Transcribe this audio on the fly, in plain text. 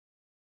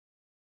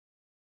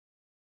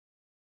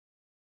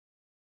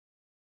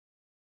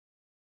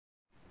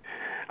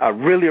I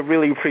really,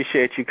 really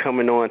appreciate you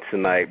coming on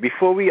tonight.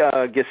 Before we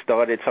get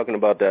started talking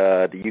about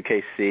the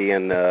UKC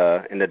and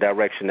in the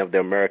direction of the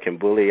American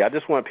Bully, I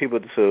just want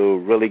people to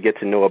really get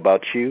to know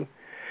about you.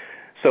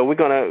 So we're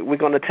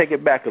gonna take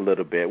it back a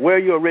little bit. Where are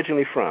you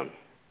originally from?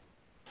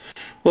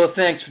 Well,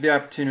 thanks for the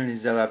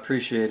opportunity, Zeb. I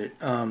appreciate it.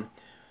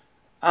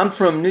 I'm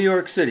from New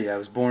York City. I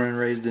was born and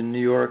raised in New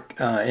York,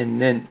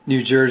 and then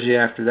New Jersey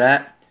after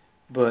that.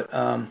 But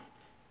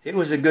it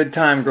was a good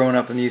time growing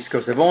up on the East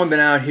Coast. I've only been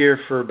out here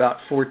for about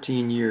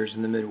 14 years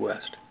in the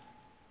Midwest.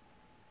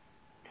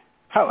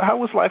 How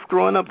was life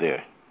growing up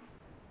there?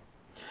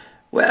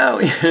 Well,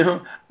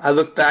 I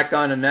look back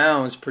on it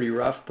now, it's pretty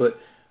rough, but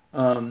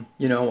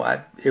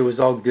it was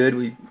all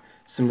good.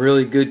 Some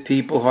really good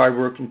people,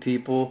 hardworking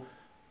people.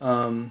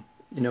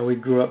 We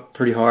grew up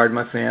pretty hard,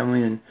 my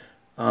family, and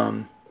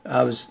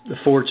I was the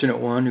fortunate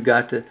one who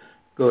got to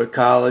go to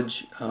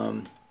college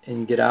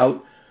and get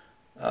out.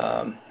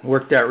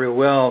 Worked out real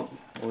well.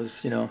 It was,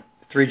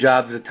 3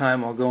 jobs at a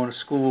time while going to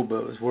school,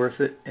 but it was worth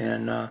it.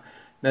 And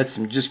met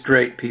some just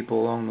great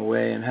people along the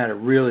way and had a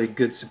really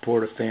good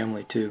supportive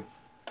family, too.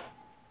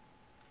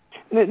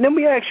 Let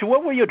me ask you,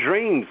 what were your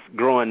dreams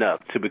growing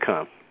up to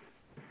become?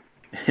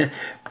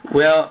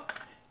 Well,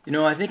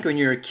 I think when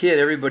you're a kid,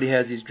 everybody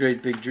has these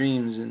great big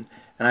dreams, and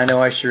I know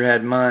I sure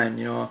had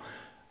mine.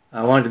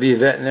 I wanted to be a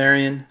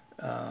veterinarian,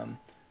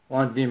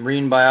 wanted to be a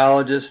marine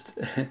biologist,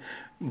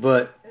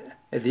 but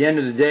at the end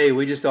of the day,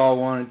 we just all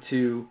wanted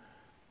to,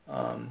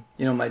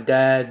 my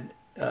dad,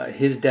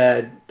 his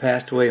dad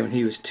passed away when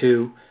he was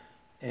 2,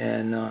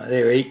 and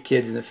there were 8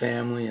 kids in the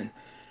family, and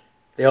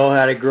they all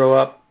had to grow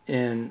up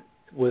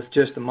with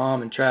just a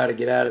mom and try to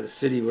get out of the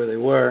city where they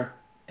were,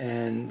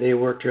 and they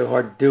worked real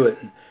hard to do it.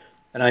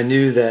 And I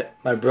knew that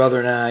my brother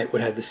and I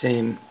would have the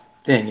same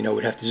thing,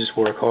 we'd have to just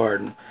work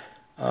hard.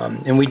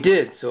 And we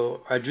did.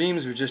 So our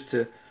dreams were just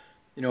to,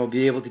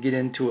 be able to get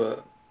into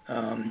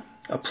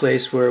a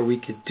place where we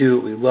could do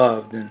what we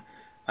loved. And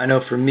I know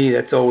for me,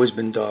 that's always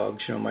been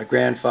dogs. My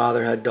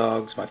grandfather had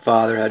dogs, my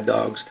father had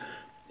dogs,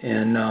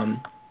 and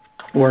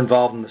we're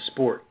involved in the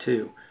sport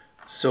too.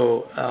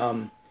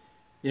 So,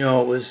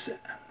 it was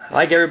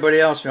like everybody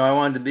else. I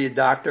wanted to be a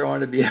doctor, I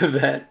wanted to be a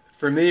vet.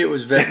 For me, it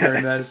was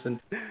veterinary medicine.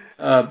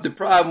 The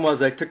problem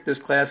was I took this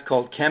class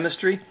called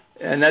chemistry,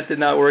 and that did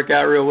not work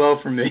out real well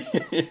for me.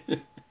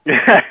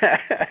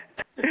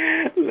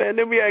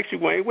 Let me ask you,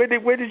 Wayne,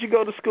 where did you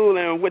go to school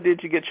and what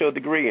did you get your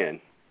degree in?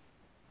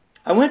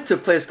 I went to a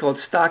place called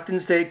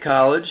Stockton State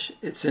College.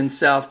 It's in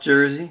South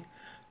Jersey.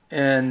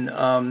 And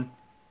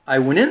I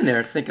went in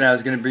there thinking I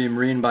was going to be a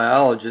marine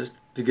biologist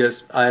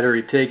because I had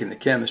already taken the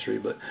chemistry.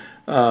 But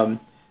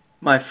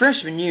my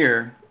freshman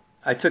year,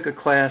 I took a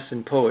class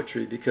in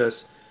poetry because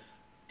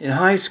in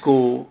high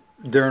school,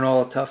 during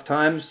all the tough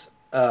times,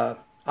 I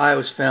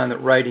always found that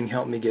writing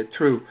helped me get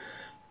through.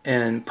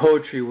 And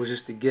poetry was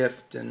just a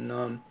gift, and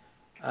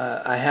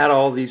I had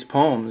all these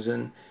poems,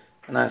 and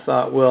I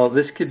thought, well,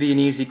 this could be an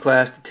easy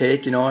class to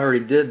take. I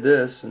already did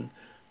this, and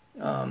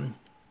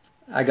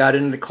I got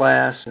into the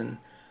class, and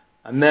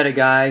I met a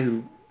guy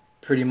who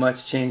pretty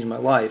much changed my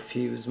life.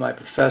 He was my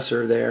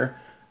professor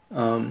there.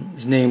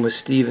 His name was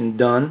Stephen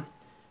Dunn,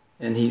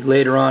 and he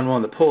later on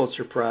won the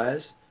Pulitzer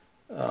Prize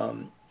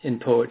in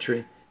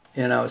poetry.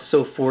 And I was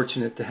so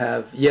fortunate to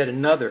have yet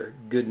another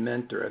good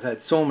mentor. I've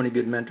had so many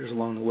good mentors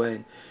along the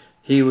way.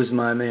 He was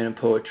my man in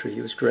poetry.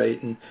 He was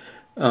great. And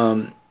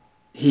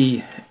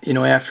he,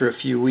 after a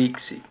few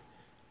weeks, he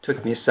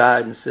took me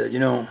aside and said,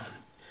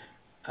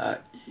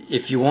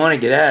 if you want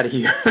to get out of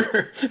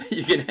here,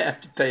 you're going to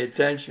have to pay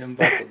attention and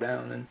buckle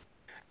down.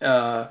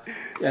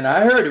 And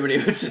I heard what he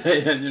was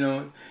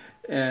saying,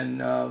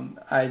 and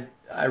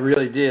I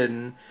really did.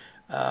 And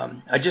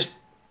it just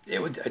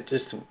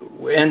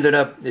ended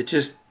up, it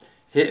just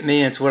hit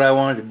me. It's what I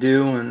wanted to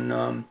do,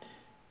 and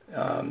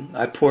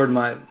I poured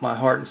my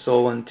heart and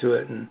soul into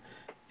it,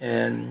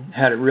 and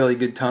had a really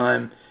good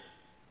time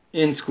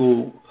in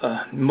school.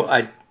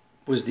 I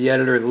was the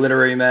editor of the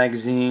literary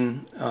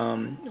magazine,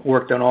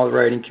 worked on all the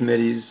writing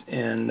committees,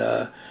 and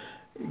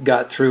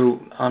got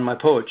through on my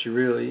poetry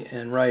really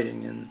and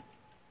writing, and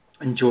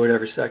enjoyed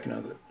every second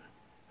of it.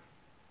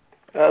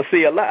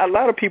 See, a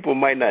lot of people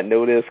might not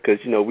know this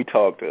because, we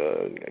talked,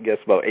 I guess,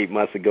 about 8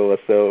 months ago or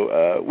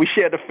so. We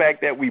share the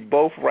fact that we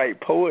both write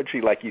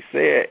poetry, like you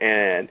said,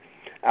 and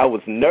I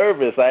was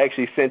nervous. I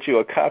actually sent you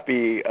a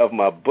copy of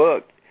my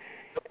book.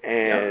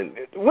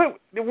 And what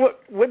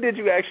did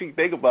you actually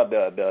think about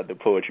the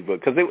poetry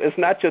book? Because it's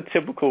not your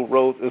typical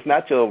it's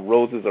not your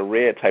roses are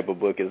red type of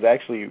book. It's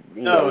actually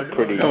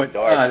pretty dark.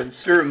 Not.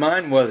 Sure,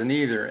 mine wasn't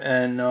either.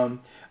 And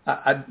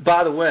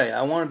by the way,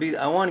 I want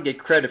to get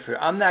credit for it.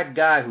 I'm that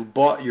guy who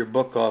bought your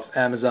book off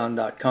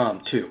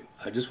Amazon.com too.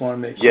 I just want to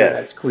make sure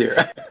that's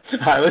clear.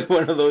 I was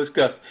one of those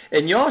customers.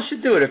 And y'all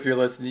should do it if you're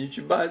listening. You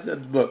should buy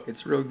Zeb's book.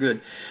 It's real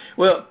good.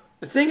 Well,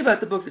 the thing about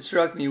the book that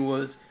struck me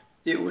was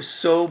it was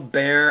so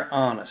bare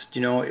honest.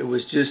 It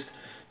was just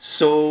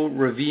so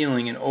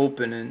revealing and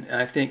open. And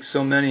I think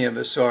so many of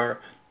us are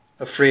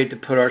afraid to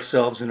put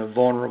ourselves in a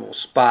vulnerable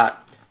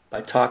spot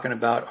by talking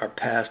about our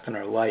past and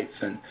our life.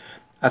 And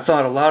I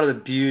thought a lot of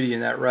the beauty in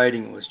that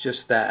writing was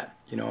just that.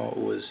 It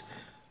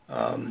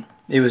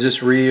was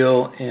just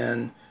real,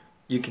 and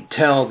you could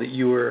tell that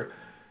you were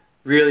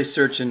really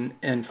searching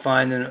and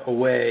finding a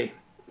way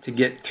to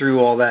get through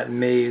all that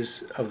maze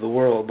of the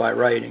world by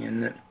writing,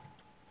 and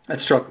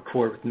that struck a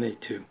chord with me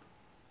too.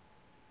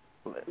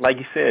 Like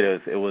you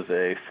said, it was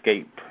an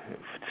escape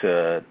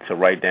to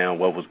write down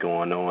what was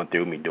going on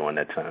through me during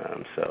that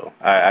time. So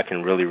I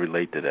can really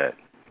relate to that.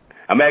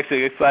 I'm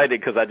actually excited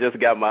because I just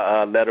got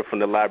my letter from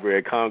the Library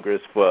of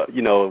Congress for,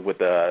 with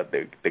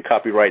the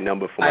copyright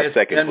number for my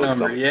second book.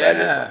 Number,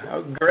 yeah.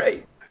 Oh,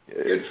 great.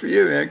 Good for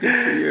you, man.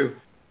 Good for you.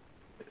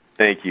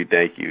 Thank you.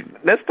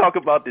 Let's talk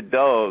about the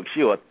dogs.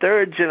 You're a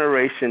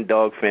third-generation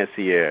dog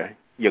fancier.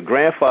 Your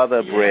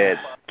grandfather bred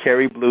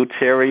Kerry Blue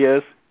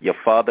Terriers. Your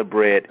father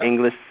bred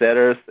English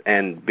Setters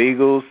and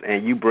Beagles,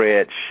 and you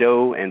bred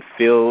show and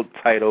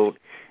field-titled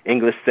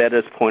English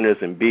Setters, Pointers,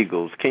 and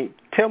Beagles. Can you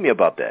tell me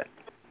about that?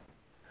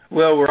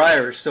 Well, we're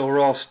Irish, so we're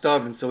all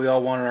stubborn, so we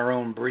all wanted our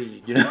own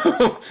breed,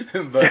 But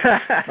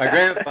my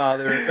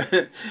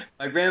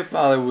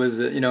grandfather was,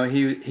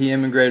 he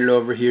immigrated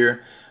over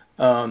here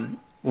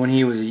when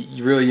he was a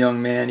really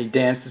young man. He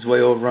danced his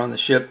way over on the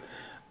ship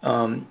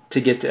to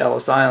get to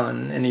Ellis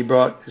Island, and he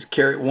brought his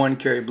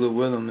Kerry Blue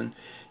with him, and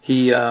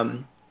he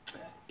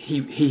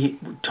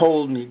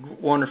told me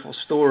wonderful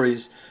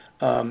stories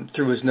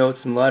through his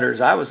notes and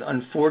letters. I was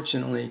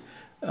unfortunately.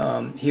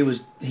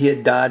 He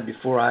had died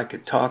before I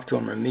could talk to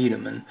him or meet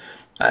him, and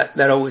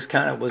that always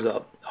kind of was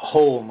a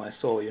hole in my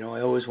soul.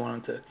 I always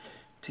wanted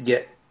to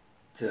get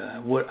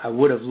to what I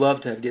would have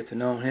loved to get to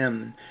know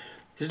him. And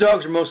his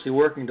dogs are mostly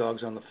working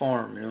dogs on the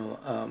farm,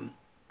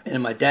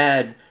 and my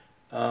dad,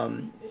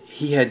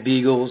 he had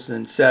beagles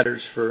and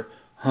setters for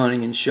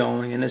hunting and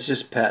showing, and it's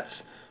just pets.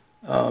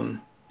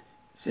 And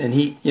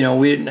we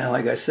didn't,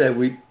 like I said,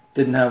 we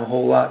didn't have a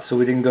whole lot, so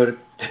we didn't go to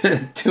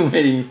too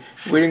many.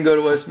 We didn't go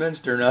to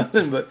Westminster or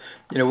nothing, but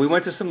we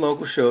went to some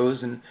local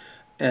shows and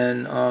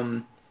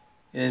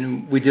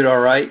we did all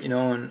right,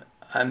 and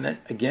I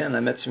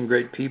met some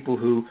great people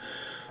who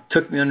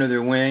took me under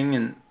their wing.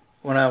 And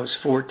when I was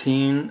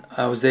 14,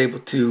 I was able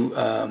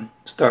to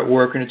start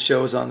working at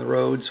shows on the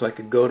road, so I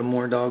could go to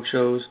more dog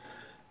shows.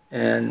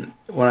 And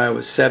when I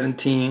was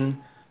 17,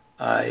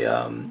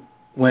 I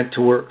went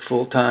to work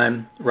full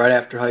time right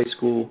after high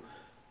school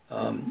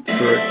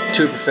for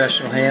two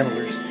professional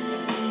handlers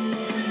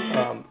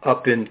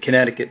up in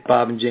Connecticut,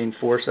 Bob and Jane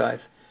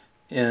Forsyth,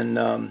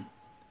 and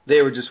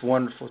they were just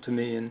wonderful to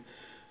me and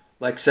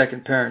like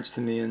second parents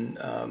to me. And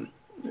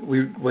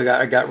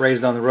I got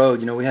raised on the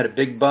road. We had a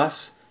big bus,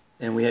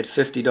 and we had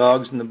 50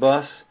 dogs in the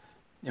bus,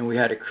 and we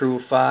had a crew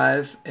of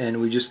 5, and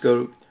we just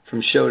go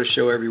from show to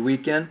show every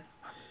weekend.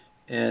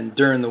 And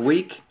during the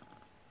week,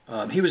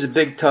 he was a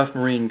big, tough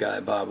Marine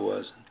guy, Bob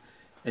was,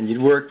 and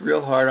you'd work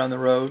real hard on the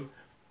road,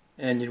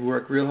 and you'd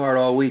work real hard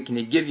all week, and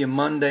he'd give you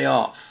Monday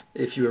off.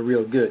 If you were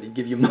real good, he'd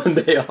give you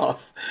Monday off.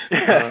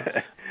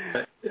 And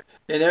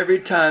every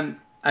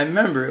time, I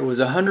remember it was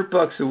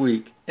 $100 a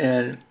week,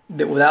 and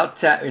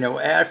without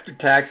after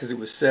taxes, it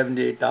was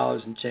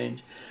 $78 and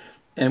change.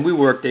 And we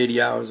worked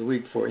 80 hours a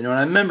week for it. And I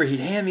remember he'd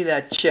hand me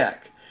that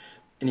check,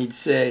 and he'd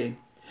say,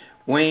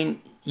 "Wayne,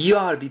 you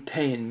ought to be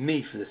paying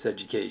me for this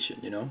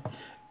education,"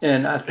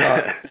 And I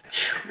thought,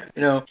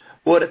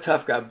 what a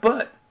tough guy.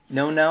 But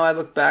now I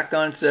look back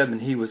on it,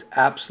 and he was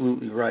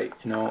absolutely right.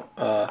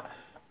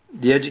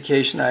 The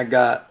education I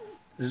got,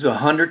 this is a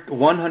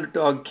 100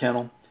 dog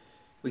kennel.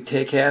 We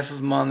take half of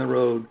them on the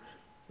road.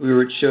 We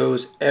were at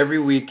shows every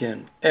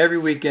weekend of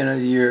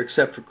the year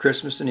except for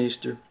Christmas and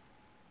Easter.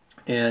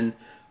 And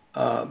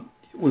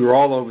we were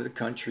all over the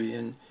country.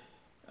 And,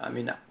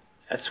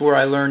 that's where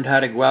I learned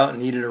how to go out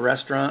and eat at a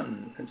restaurant,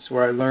 and it's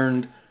where I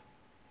learned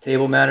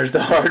table manners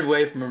the hard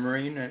way from a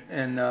Marine.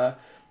 And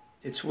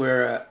it's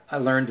where I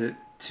learned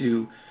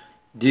to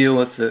deal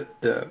with the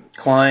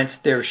clients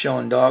they were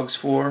showing dogs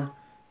for,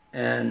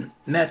 and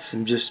met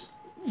some just,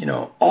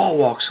 all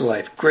walks of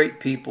life, great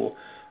people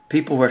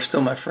who are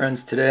still my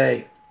friends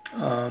today,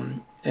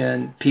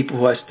 and people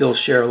who I still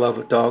share a love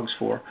with dogs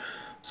for.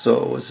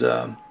 So it was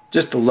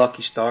just a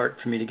lucky start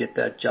for me to get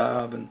that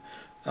job. And,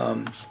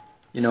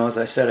 as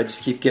I said, I just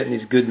keep getting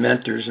these good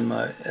mentors in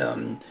my,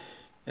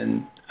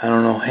 and I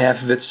don't know,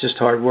 half of it's just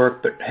hard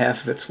work, but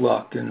half of it's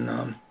luck.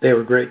 And they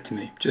were great to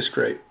me, just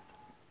great.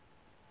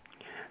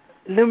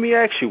 Let me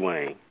ask you,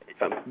 Wayne,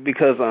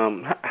 because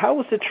how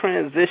was the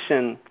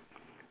transition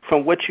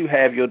from what you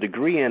have your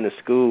degree in the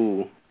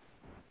school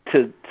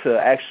to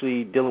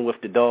actually dealing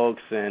with the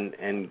dogs, and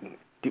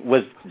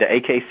was the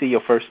AKC your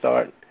first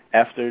start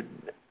after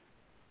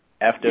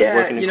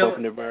working in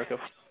corporate America?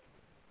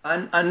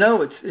 I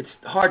know it's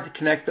hard to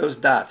connect those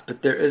dots,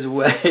 but there is a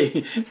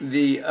way.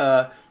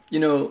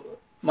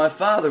 My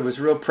father was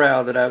real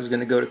proud that I was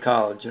going to go to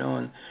college,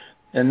 and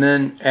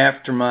then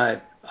after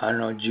my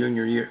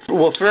junior year.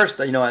 Well, first,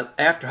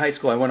 after high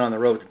school, I went on the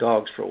road with the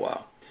dogs for a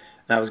while.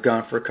 And I was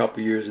gone for a couple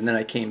of years, and then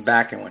I came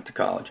back and went to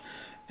college.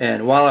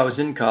 And while I was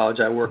in college,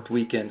 I worked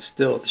weekends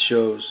still at the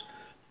shows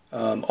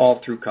all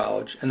through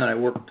college. And then I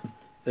worked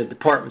at a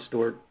department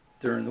store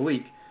during the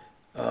week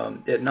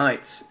at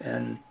nights.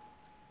 And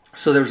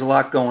so there was a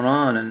lot going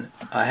on, and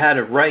I had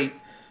to write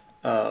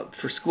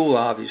for school,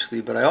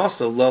 obviously, but I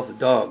also love the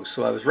dogs.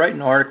 So I was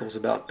writing articles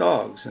about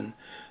dogs. And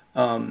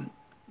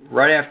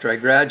right after I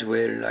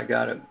graduated, I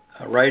got a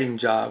writing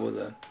job with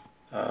a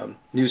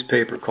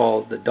newspaper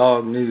called The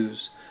Dog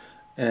News,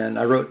 and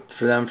I wrote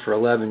for them for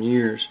 11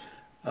 years,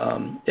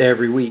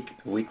 every week,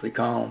 a weekly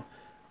column.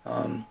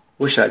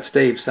 Wish I'd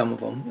saved some of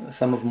them.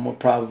 Some of them were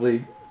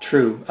probably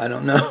true. I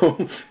don't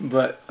know,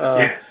 but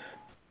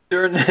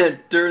during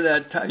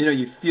that time,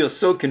 you feel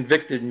so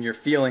convicted in your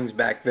feelings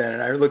back then.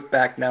 And I look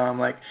back now, I'm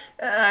like,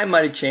 I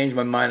might have changed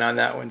my mind on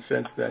that one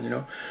since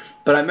then,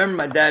 But I remember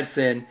my dad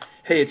saying,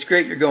 hey, it's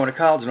great you're going to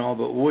college and all,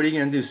 but what are you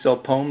going to do, sell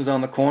poems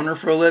on the corner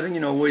for a living?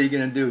 What are you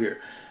going to do here?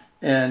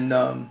 And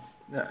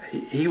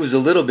he was a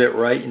little bit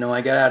right.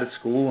 I got out of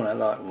school, and I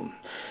thought,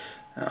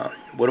 well,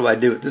 what do I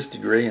do with this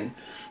degree? And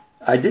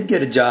I did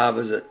get a job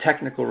as a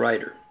technical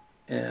writer,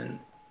 and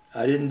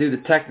I didn't do the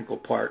technical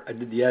part. I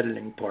did the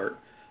editing part.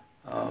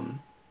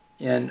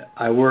 And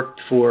I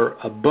worked for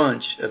a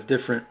bunch of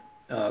different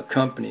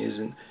companies,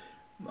 and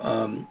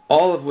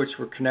all of which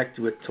were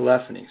connected with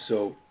telephony.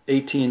 So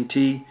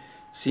AT&T,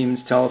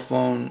 Siemens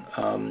Telephone,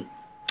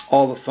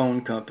 all the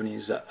phone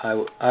companies.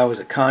 I was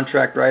a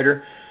contract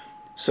writer,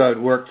 so I'd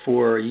work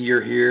for a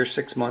year here,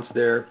 6 months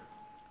there,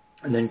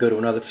 and then go to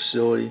another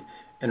facility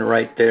and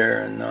write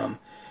there. And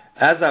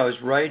as I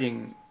was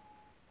writing,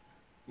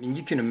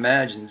 you can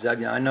imagine,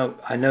 Zeb, I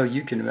know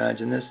you can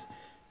imagine this.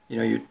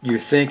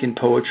 You're thinking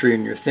poetry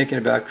and you're thinking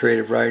about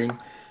creative writing,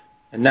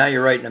 and now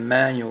you're writing a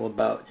manual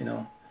about,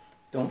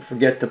 don't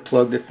forget to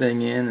plug the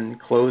thing in and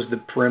close the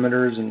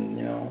perimeters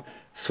and,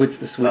 switch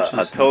the switches.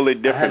 A totally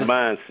different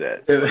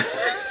mindset.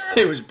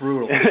 It was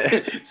brutal.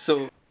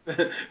 So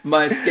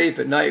my escape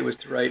at night was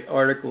to write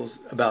articles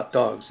about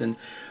dogs. And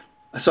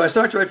so I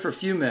started to write for a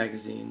few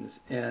magazines,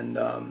 and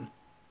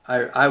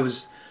I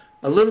was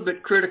a little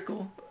bit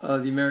critical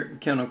of the American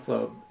Kennel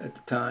Club at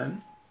the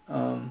time.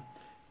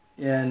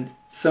 And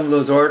some of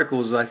those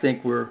articles I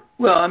think were,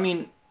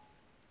 I'd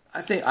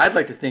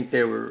like to think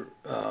they were,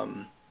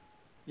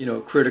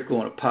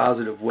 critical in a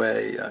positive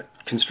way,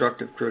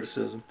 constructive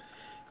criticism.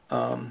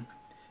 And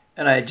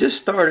I had just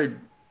started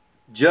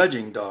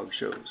judging dog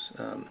shows.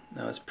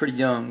 I was pretty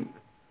young,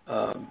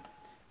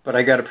 but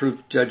I got approved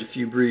to judge a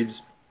few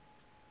breeds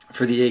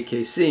for the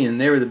AKC, and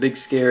they were the big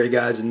scary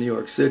guys in New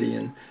York City.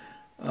 And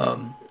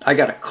I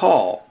got a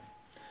call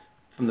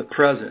from the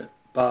president,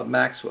 Bob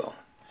Maxwell,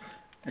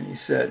 and he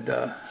said,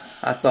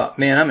 I thought,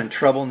 man, I'm in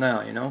trouble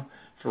now,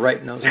 for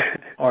writing those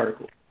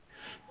articles.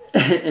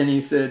 And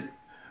he said,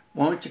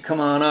 why don't you come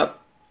on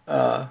up?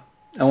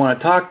 I want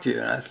to talk to you.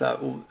 And I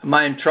thought, well, am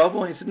I in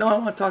trouble? And he said, no, I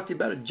want to talk to you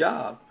about a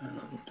job. And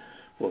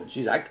well,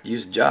 geez, I could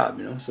use a job,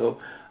 So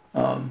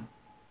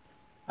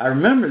I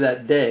remember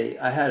that day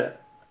I had a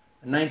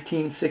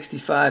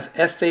 1965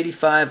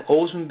 F-85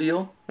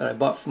 Oldsmobile that I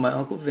bought from my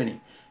Uncle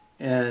Vinny.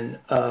 And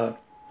I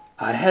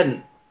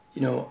hadn't,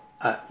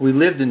 we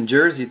lived in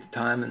Jersey at the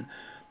time, and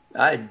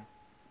I'd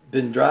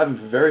been driving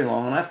for very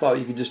long, and I thought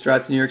you could just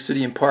drive to New York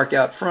City and park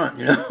out front,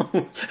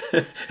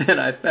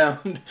 And I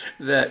found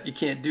that you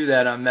can't do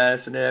that on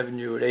Madison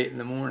Avenue at 8 in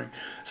the morning.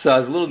 So I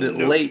was a little bit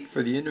late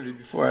for the interview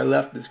before I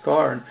left this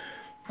car, and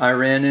I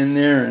ran in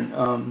there,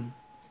 and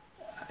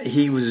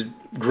he was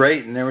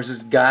great. And there was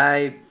this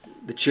guy,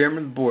 the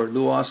chairman of the board,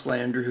 Lou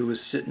Auslander, who was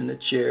sitting in a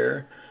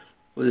chair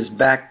with his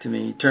back to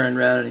me. He turned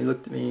around and he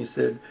looked at me and he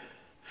said,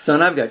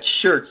 son, I've got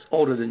shirts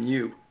older than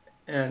you.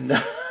 And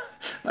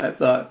I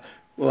thought,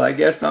 well, I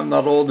guess I'm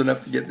not old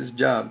enough to get this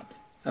job.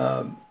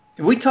 And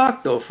we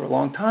talked, though, for a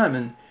long time,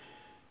 and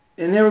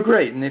they were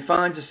great. And they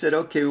finally just said,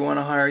 okay, we want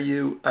to hire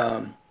you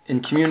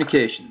in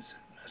communications.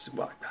 I said,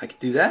 well, I could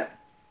do that.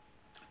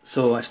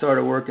 So I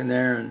started working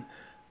there,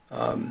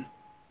 and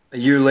a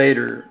year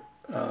later,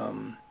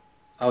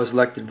 I was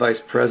elected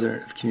vice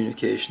president of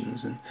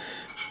communications. And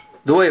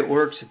the way it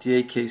works at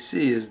the AKC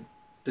is, at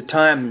the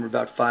time, there were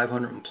about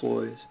 500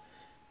 employees,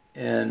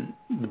 and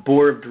the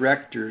board of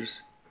directors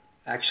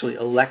actually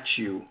elects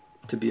you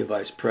to be a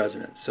vice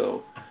president.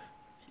 So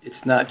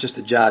it's not just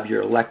a job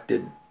you're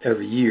elected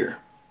every year.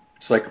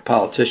 It's like a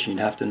politician. You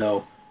have to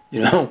know,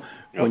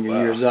 when your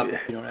year's up,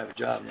 you don't have a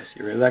job unless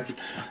you're elected.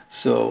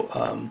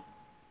 So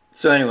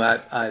anyway,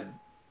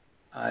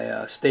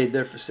 I stayed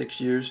there for 6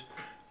 years,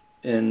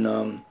 and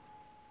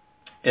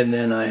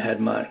then I had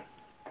my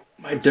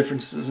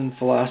differences in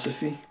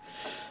philosophy,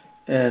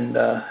 and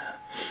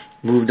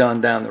moved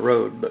on down the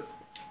road. But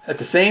at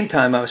the same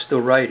time, I was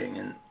still writing,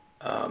 and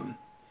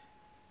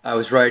I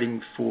was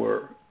writing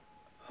for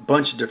a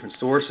bunch of different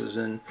sources,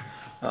 and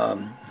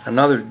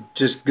another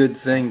just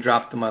good thing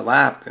dropped in my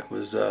lap. It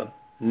was a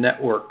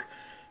network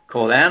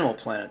called Animal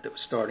Planet that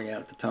was starting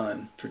out at the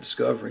time for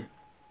Discovery,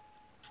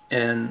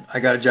 and I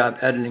got a job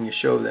editing a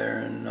show there,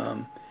 and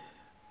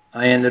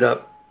I ended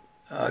up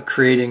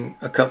creating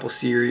a couple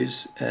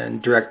series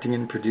and directing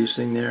and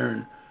producing there,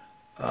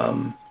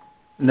 and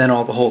then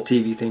the whole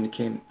TV thing that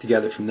came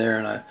together from there,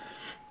 and I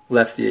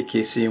left the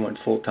AKC and went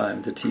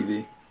full-time to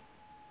TV.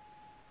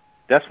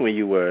 that's when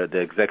you were the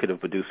executive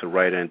producer,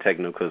 writer, and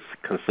technical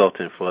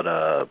consultant for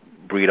the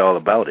Breed All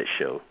About It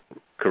show,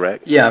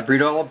 correct? Yeah,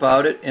 Breed All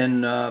About It,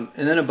 and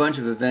then a bunch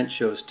of event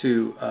shows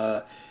too.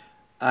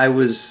 I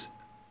was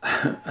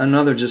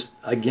another just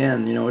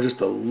again,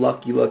 just a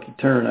lucky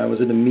turn. I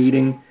was at a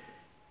meeting,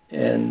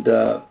 and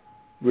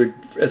we're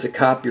as a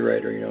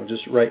copywriter,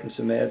 just writing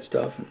some ad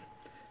stuff, and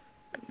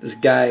this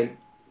guy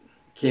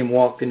came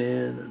walking in,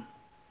 and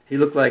he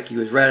looked like he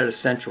was right out of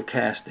Central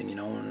Casting, and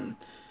a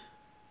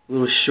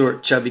little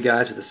short, chubby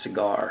guy with a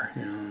cigar,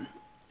 and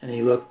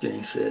he looked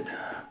and he said,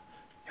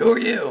 "Who are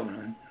you?"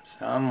 And I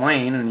said, "I'm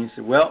Wayne." And he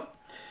said, "Well,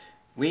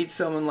 we need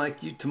someone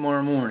like you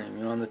tomorrow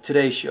morning, on the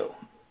Today Show."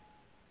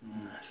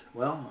 And I said,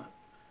 "Well,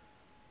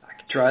 I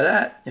could try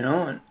that,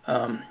 and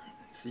so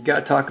you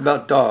got to talk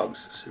about dogs."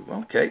 I said, "Well,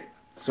 okay."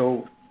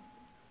 So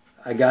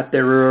I got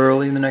there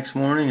early the next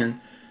morning, and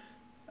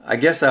I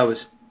guess I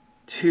was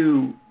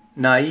too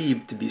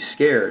naive to be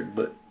scared,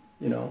 but,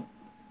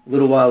 a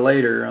little while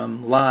later,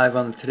 I'm live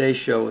on the Today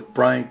Show with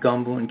Bryant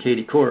Gumbel and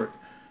Katie Couric,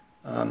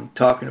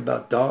 talking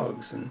about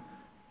dogs, and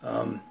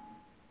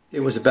it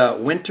was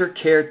about winter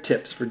care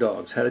tips for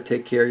dogs, how to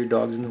take care of your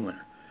dogs in the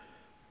winter.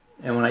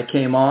 And when I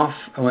came off,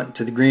 I went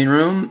to the green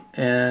room,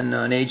 and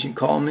an agent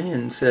called me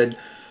and said,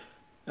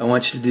 "I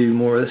want you to do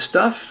more of this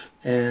stuff."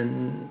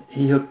 And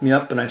he hooked me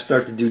up, and I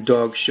started to do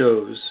dog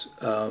shows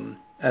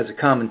as a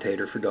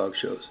commentator for dog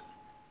shows.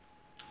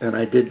 And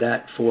I did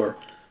that for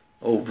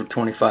over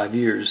 25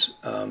 years.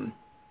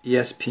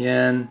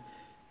 ESPN,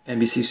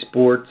 NBC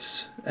Sports,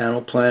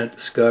 Animal Planet,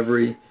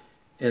 Discovery,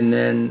 and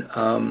then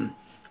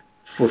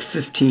for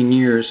 15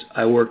 years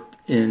I worked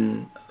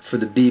for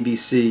the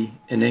BBC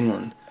in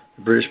England,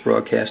 the British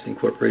Broadcasting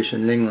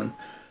Corporation in England,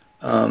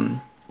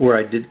 where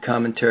I did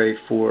commentary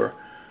for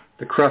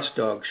the Crufts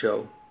Dog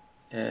Show.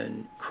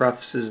 And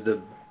Crufts is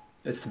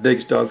it's the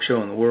biggest dog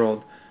show in the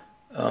world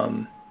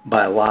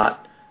by a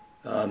lot.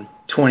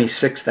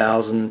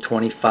 26,000,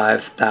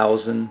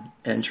 25,000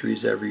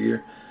 entries every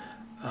year.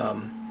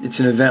 It's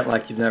an event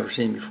like you've never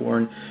seen before,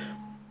 and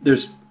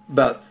there's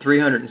about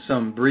 300 and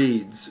some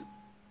breeds,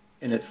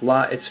 and it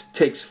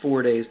takes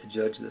 4 days to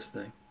judge this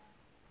thing.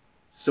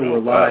 So we're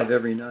live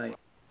every night.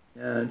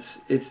 And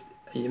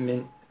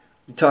you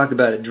talk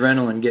about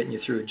adrenaline getting you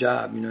through a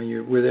job.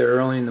 We're there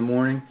early in the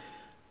morning,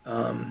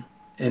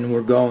 and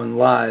we're going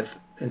live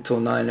until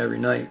 9 every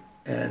night,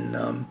 and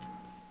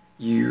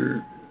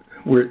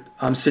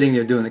I'm sitting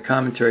there doing the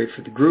commentary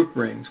for the group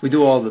rings. We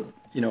do all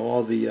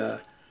the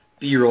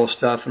B-roll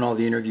stuff and all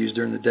the interviews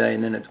during the day,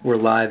 and then we're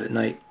live at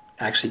night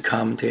actually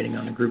commentating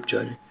on the group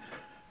judging.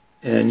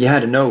 And you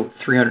had to know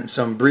 300 and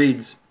some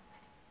breeds,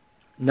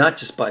 not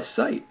just by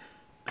sight,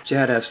 but you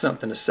had to have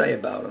something to say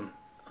about them.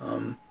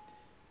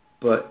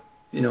 But,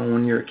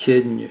 when you're a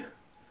kid and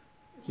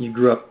you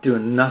grew up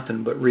doing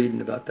nothing but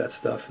reading about that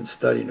stuff and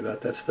studying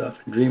about that stuff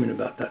and dreaming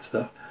about that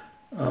stuff,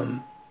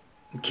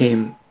 it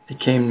came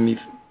to me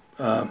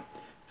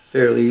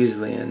fairly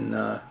easily, and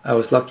I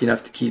was lucky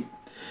enough to keep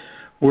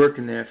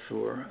working there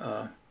for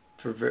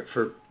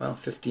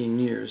 15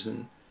 years,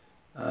 and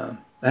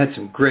I had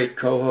some great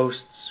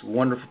co-hosts,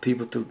 wonderful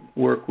people to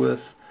work with.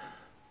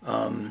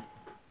 Ron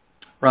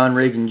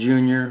Reagan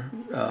Jr.,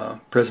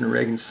 President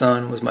Reagan's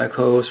son, was my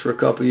co-host for a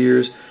couple of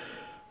years.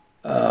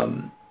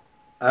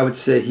 I would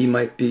say he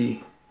might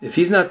be, if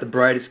he's not the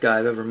brightest guy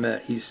I've ever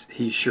met,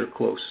 he's sure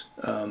close.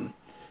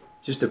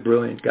 Just a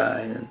brilliant guy,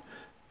 and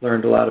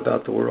learned a lot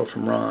about the world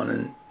from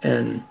Ron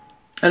and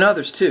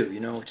others too.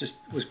 It just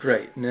was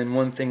great. And then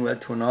one thing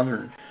led to another.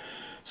 And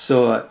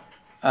so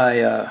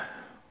I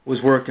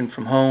was working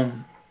from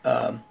home,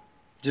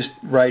 just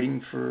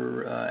writing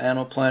for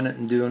Animal Planet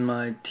and doing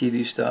my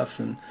TV stuff,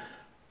 and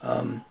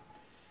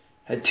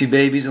had 2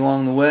 babies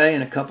along the way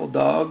and a couple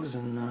dogs,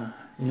 and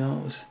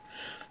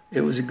it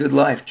was a good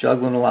life,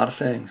 juggling a lot of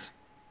things.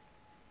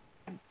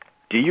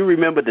 Do you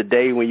remember the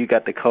day when you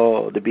got the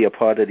call to be a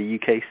part of the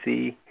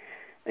UKC?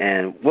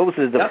 And what was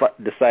the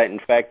deciding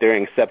factor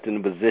in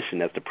accepting the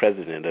position as the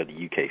president of the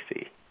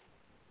UKC?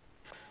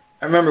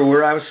 I remember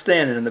where I was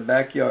standing in the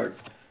backyard.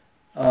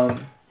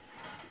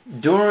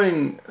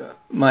 During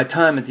my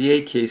time at the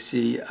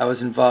AKC, I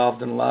was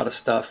involved in a lot of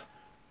stuff,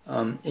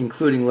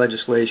 including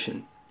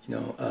legislation,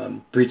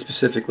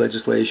 breed-specific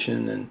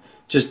legislation and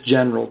just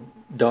general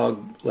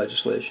dog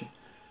legislation.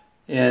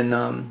 And,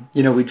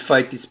 we'd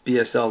fight these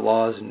BSL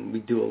laws, and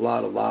we'd do a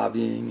lot of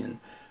lobbying,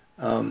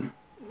 and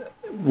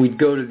we'd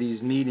go to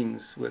these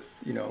meetings with,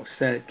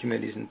 Senate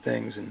committees and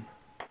things, and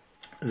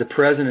the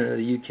president of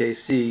the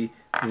UKC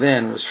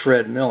then was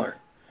Fred Miller.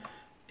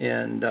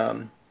 And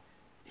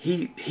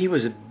he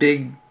was a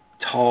big,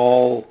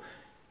 tall,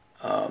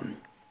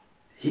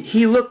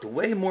 he looked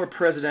way more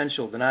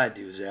presidential than I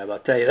do, Zab, I'll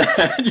tell you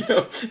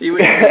that. He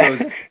was one of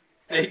those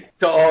big,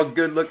 tall,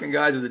 good-looking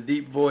guys with a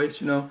deep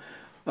voice,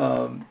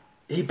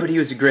 but he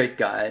was a great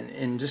guy,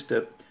 and just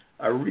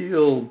a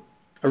real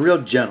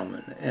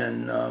gentleman.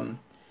 And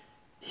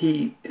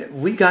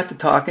we got to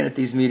talking at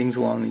these meetings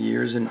along the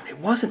years, and it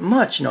wasn't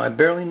much, I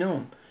barely knew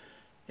him.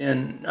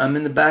 And I'm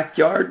in the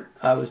backyard.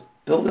 I was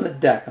building a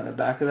deck on the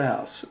back of the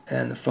house,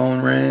 and the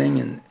phone rang,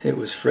 and it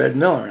was Fred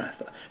Miller. And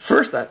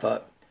first I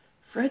thought,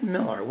 Fred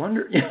Miller, I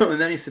wonder, and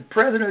then he said,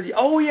 President of the,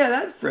 oh yeah,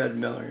 that's Fred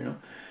Miller,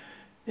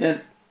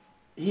 And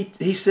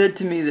he said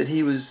to me that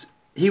he was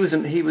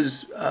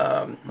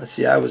let's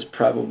see, I was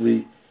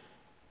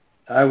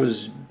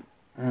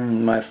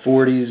in my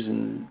 40s,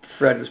 and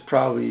Fred was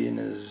probably in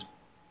his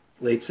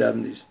late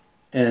 70s.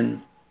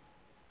 And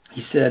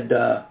he said,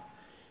 I'm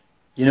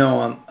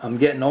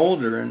getting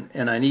older,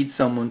 and I need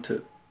someone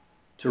to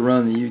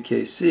run the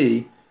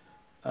UKC,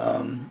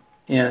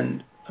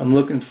 and I'm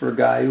looking for a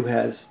guy who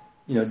has,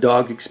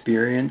 dog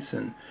experience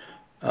and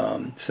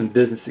some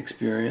business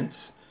experience.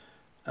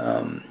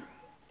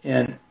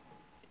 And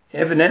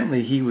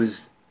evidently he was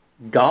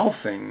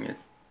golfing at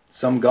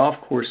some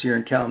golf course here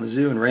in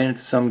Kalamazoo and ran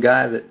into some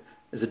guy that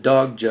is a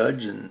dog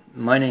judge, and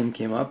my name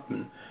came up,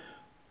 and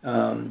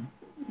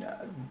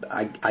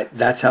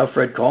that's how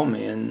Fred called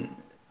me, and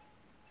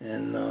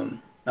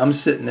I'm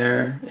sitting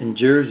there in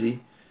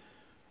Jersey,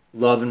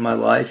 loving my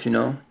life,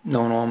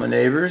 knowing all my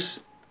neighbors,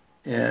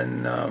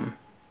 and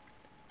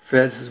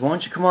Fred says, "Why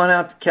don't you come on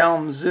out to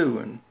Kalamazoo?"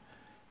 And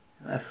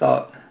I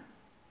thought,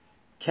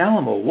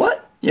 Kalamazoo,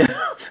 what?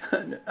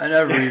 I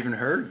never even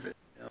heard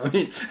of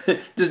it.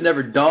 It just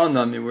never dawned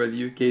on me where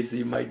the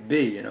UKC might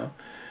be,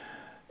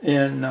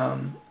 And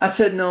I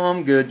said, no,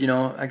 I'm good.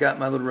 I got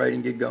my little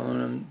writing gig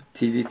going on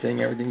TV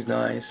thing. Everything's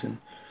nice.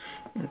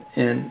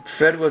 And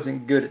Fred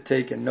wasn't good at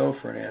taking no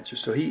for an answer,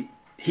 so he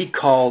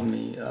called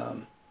me a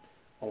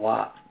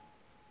lot.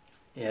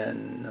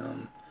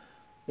 And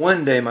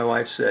one day my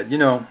wife said,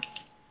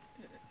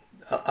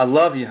 I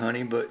love you,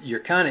 honey, but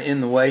you're kind of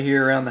in the way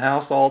here around the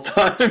house all the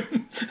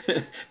time,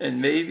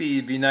 and maybe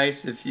it'd be nice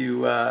if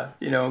you,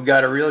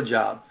 got a real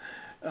job.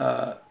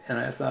 And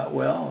I thought,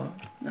 well,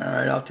 all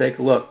right, I'll take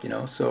a look,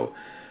 So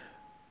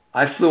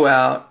I flew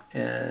out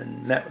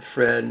and met with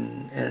Fred,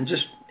 and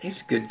just, he's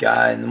a good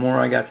guy, and the more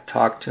I got to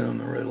talk to him,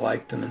 I really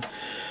liked him. And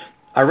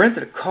I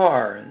rented a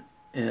car,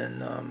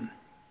 and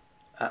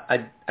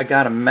I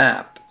got a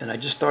map, and I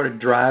just started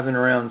driving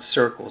around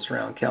circles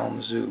around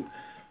Kalamazoo.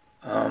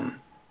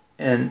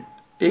 And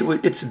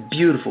it's a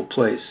beautiful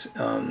place.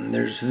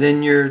 There's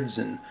vineyards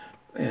and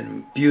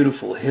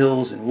beautiful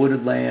hills and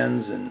wooded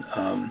lands, and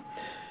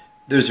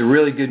there's a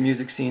really good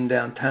music scene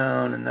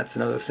downtown, and that's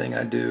another thing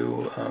I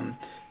do, and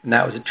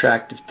that was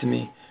attractive to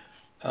me.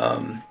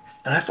 And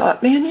I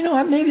thought, man,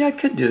 maybe I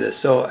could do this.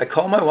 So I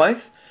called my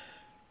wife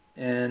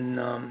and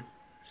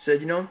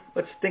said,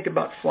 let's think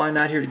about flying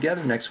out here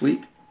together next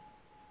week.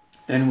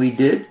 And we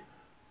did.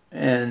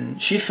 And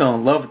she fell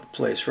in love with the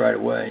place right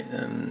away.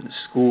 And the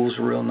schools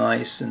were real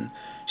nice, and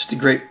just a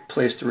great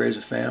place to raise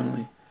a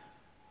family.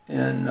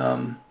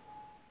 And,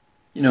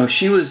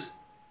 she was,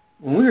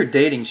 when we were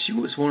dating, she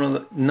was one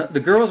of the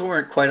girls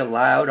weren't quite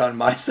allowed on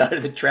my side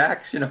of the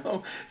tracks,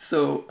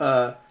 So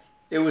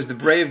it was the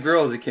brave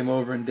girls that came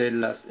over and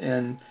dated us.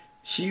 And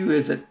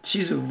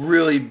she's a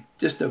really,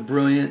 just a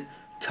brilliant,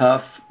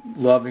 tough,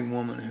 loving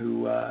woman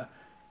who,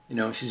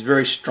 she's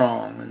very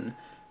strong.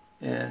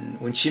 And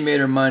when she made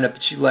her mind up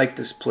that she liked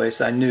this place,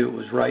 I knew it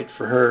was right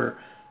for her,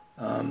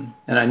 and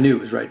I knew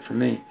it was right for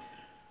me.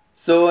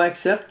 So I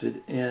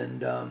accepted,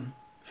 and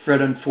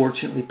Fred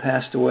unfortunately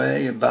passed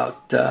away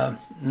about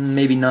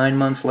maybe 9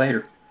 months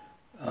later.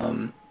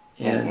 And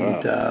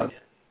I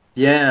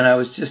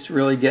was just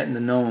really getting to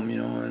know him,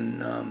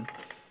 and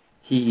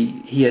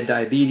he had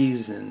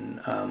diabetes and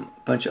a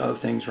bunch of other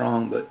things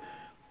wrong, but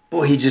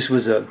boy, he just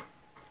was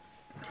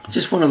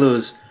just one of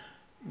those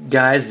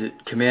guys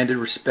that commanded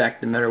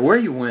respect no matter where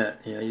you went.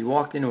 You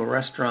walked into a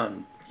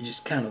restaurant, he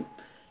just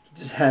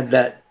had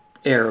that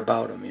air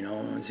about him,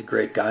 He's a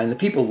great guy, and the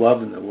people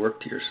loved him that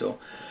worked here. So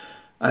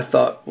I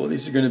thought, well,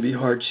 these are going to be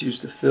hard shoes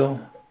to fill,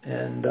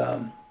 and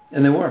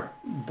they were.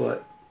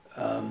 But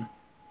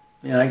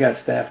I got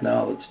staff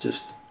now that's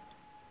just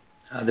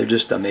they're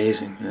just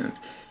amazing. And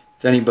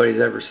if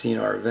anybody's ever seen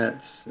our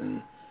events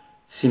and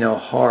seen how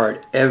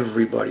hard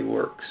everybody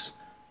works.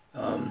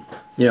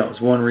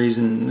 It's one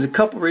reason. There's a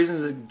couple of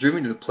reasons that drew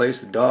me to the place.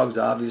 The dogs,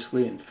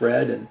 obviously, and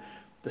Fred, and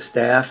the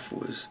staff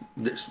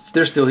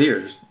they're still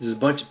here. There's a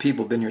bunch of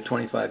people been here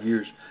 25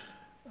 years.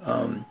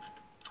 And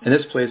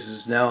this place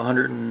is now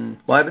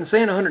I've been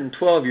saying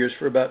 112 years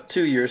for about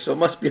 2 years, so it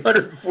must be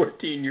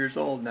 114 years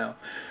old now.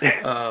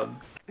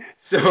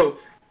 So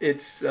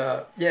it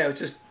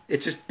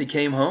just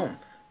became home.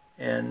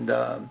 And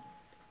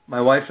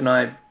my wife and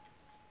I,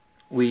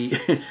 we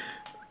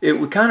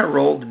kind of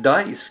rolled the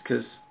dice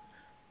because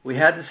we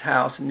had this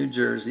house in New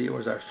Jersey. It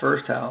was our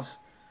first house,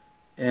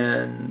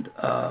 and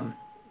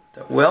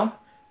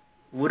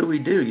what do we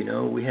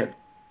do? We had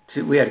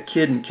a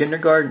kid in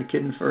kindergarten, a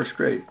kid in first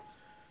grade.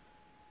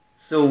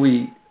 So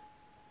we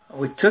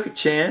took a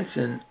chance,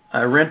 and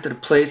I rented a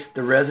place at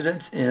the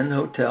Residence Inn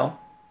Hotel,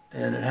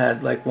 and it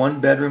had like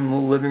one bedroom,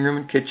 little living room,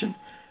 and kitchen,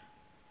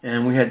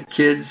 and we had the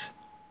kids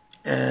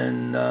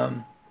and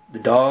the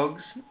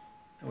dogs.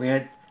 We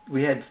had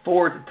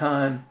 4 at the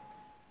time.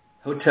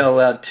 Hotel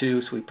allowed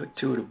 2, so we put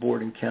 2 at a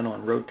boarding kennel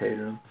and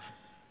rotated them.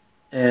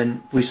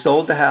 And we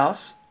sold the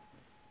house.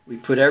 We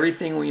put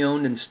everything we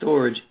owned in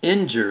storage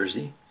in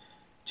Jersey,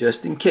 just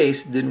in case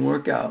it didn't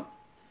work out.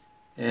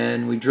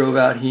 And we drove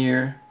out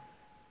here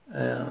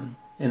in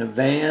a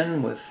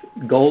van with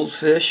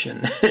goldfish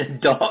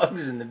and dogs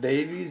and the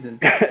babies.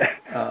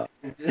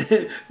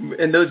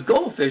 And those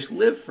goldfish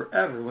lived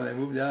forever when they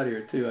moved out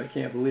here, too. I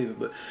can't believe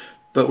it.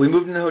 But we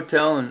moved in the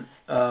hotel, and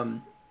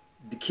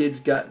the kids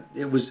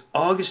it was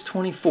August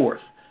 24th.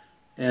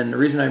 And the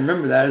reason I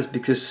remember that is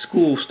because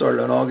school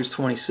started on August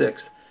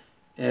 26th.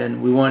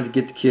 And we wanted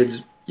to get the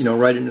kids,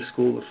 right into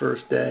school the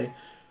first day.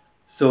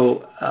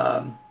 So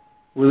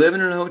we're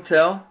living in a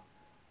hotel,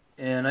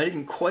 and I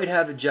didn't quite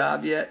have a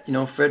job yet.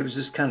 Fred was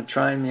just kind of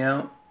trying me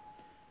out.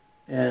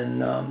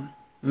 And I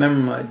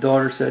remember my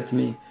daughter said to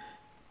me,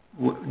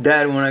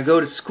 "Dad, when I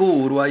go to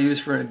school, what do I use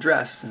for an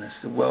address?" And I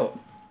said, "Well,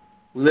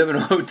 we live in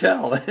a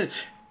hotel."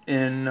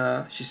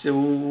 And she said,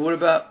 "Well, what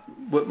about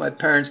what my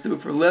parents do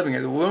for a living?" I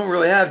said, "Well, we don't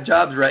really have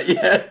jobs right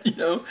yet,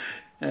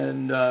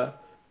 And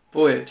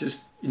boy, it just,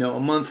 a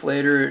month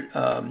later,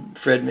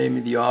 Fred made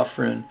me the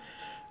offer, and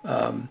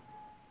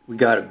we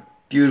got a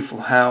beautiful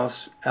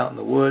house out in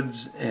the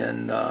woods,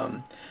 and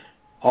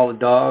all the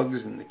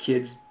dogs and the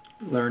kids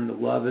learned to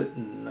love it,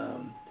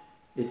 and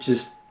it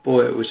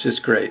was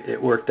just great.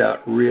 It worked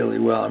out really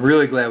well. I'm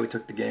really glad we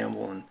took the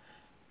gamble, and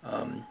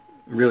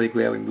really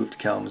glad we moved to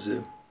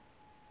Kalamazoo.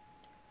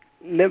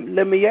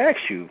 Let me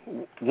ask you,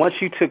 once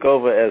you took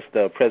over as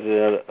the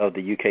president of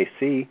the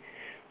UKC,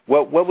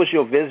 what was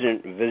your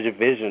vision?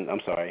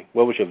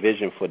 What was your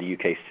vision for the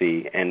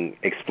UKC, and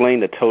explain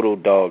the total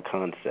dog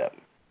concept?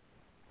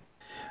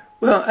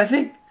 Well, I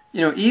think,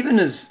 even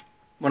as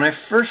when I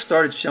first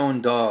started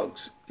showing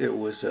dogs, it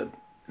was a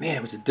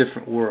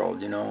different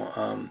world,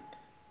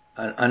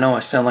 I know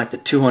I sound like the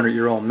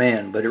 200-year-old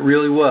man, but it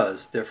really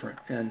was different.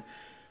 And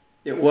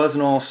it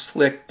wasn't all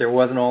slick. There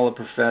wasn't all the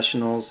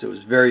professionals. It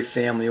was very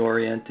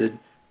family-oriented.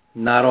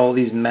 Not all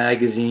these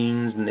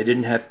magazines, and they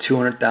didn't have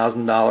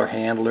 $200,000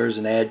 handlers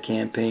and ad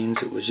campaigns.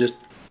 It was just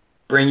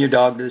bring your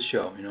dog to the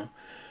show,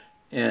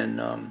 And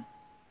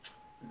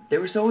there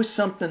was always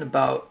something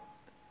about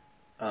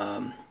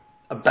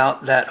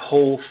that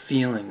whole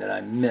feeling that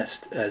I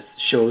missed as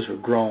shows were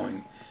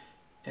growing.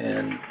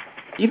 And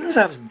even as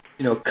I was,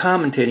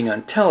 commentating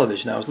on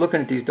television, I was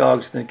looking at these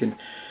dogs thinking,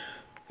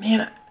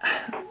 man,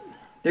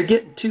 they're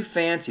getting too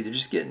fancy. They're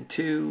just getting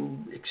too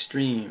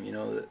extreme,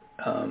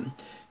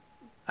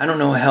 I don't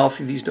know how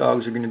healthy these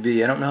dogs are going to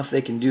be. I don't know if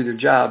they can do their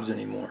jobs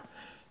anymore.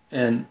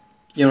 And,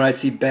 I'd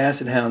see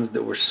basset hounds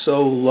that were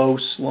so low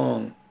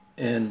slung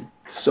and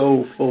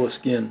so full of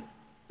skin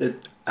that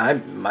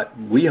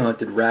we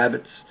hunted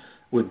rabbits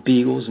with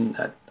beagles, and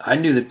I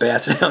knew that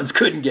basset hounds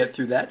couldn't get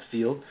through that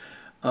field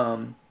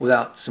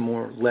without some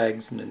more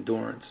legs and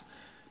endurance.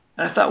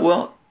 And I thought,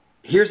 well,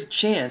 here's a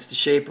chance to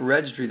shape a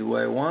registry the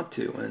way I want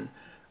to.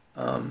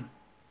 And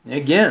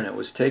again, it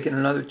was taking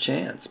another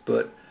chance.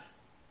 But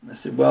I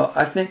said, well,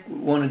 I think what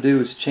we want to do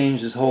is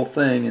change this whole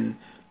thing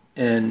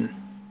and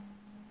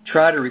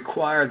try to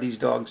require these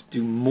dogs to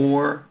do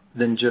more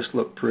than just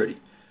look pretty.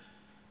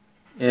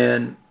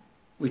 And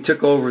we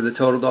took over the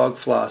Total Dog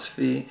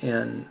philosophy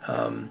and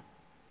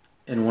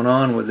went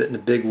on with it in a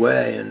big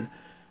way. And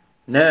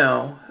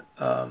now,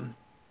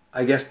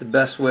 I guess the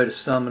best way to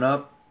sum it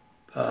up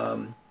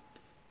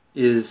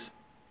is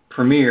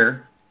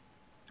Premier,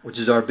 which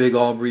is our big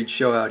all-breed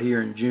show out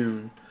here in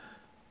June.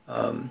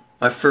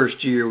 My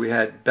first year, we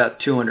had about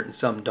 200 and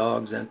some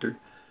dogs entered.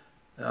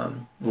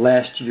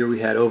 Last year, we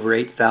had over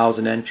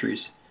 8,000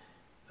 entries.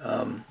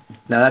 Now,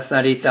 that's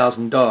not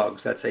 8,000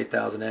 dogs. That's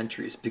 8,000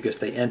 entries because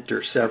they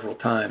enter several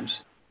times.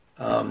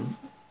 And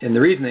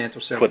the reason they enter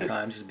several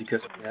times is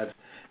because we have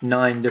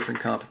 9 different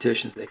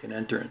competitions they can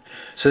enter in.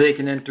 So they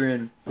can enter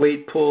in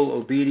weight pull,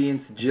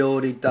 obedience,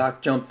 agility,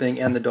 dock jumping,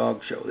 and the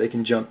dog show. They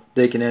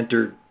can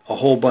enter a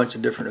whole bunch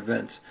of different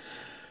events.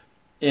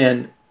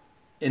 And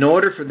in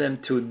order for them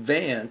to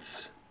advance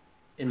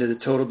into the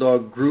Total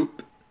Dog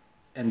group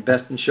and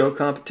Best in Show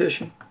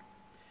competition,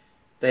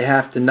 they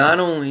have to not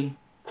only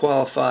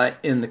qualify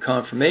in the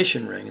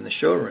confirmation ring, in the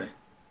show ring,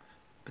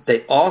 but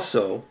they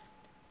also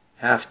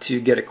have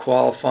to get a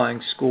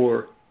qualifying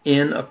score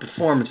in a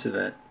performance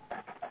event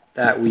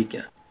that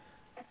weekend.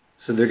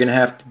 So they're going to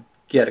have to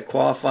get a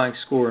qualifying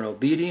score in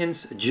obedience,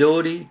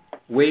 agility,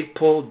 weight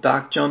pull,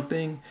 dock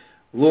jumping,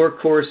 lure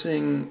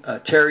coursing,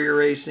 terrier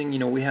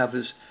racing. We have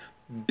this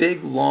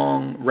big,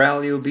 long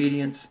rally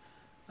obedience,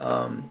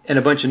 and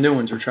a bunch of new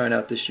ones we're trying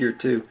out this year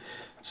too.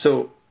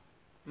 So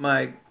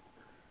my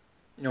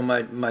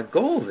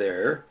goal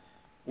there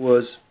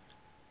was,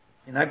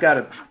 and I've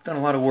done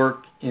a lot of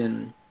work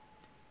in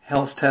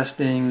health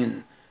testing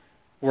and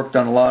worked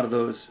on a lot of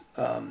those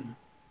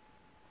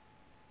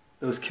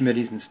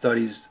committees and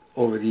studies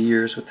over the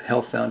years with the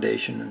Health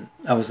Foundation, and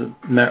I was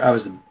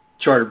a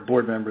charter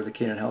board member of the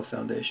Canine Health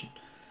Foundation,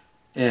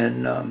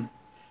 and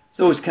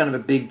so it was kind of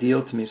a big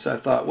deal to me. So I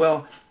thought,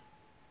 well,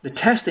 the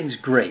testing's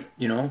great,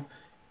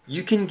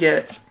 You can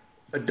get,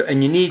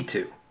 and you need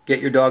to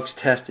get your dogs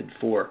tested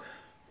for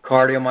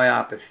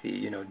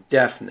cardiomyopathy,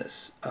 deafness,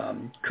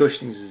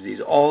 Cushing's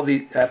disease,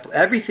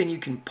 everything you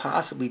can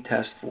possibly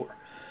test for.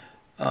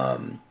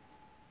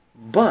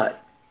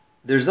 But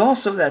there's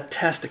also that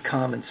test of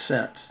common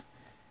sense.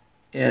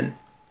 And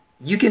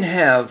you can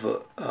have,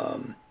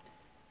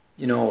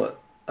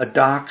 a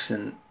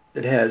dachshund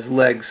that has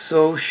legs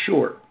so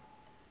short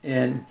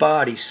and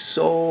body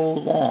so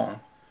long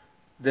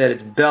that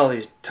its belly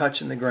is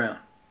touching the ground.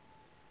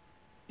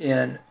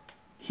 And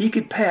he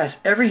could pass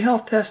every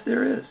health test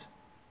there is.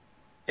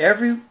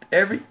 Every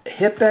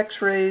hip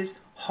x-rays,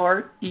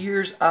 heart,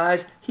 ears,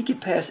 eyes, he could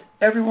pass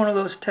every one of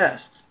those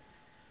tests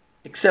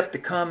except the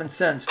common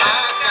sense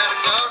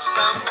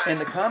test. And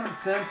the common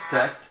sense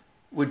test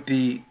would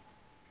be,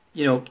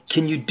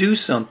 can you do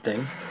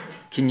something?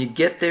 Can you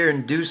get there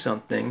and do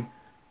something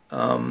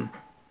on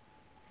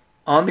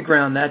the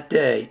ground that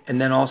day and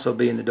then also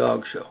be in the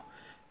dog show?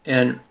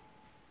 And,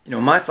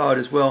 my thought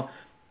is, well,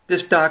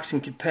 this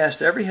dachshund could pass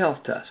every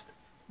health test,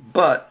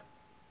 but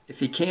if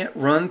he can't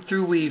run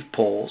through weave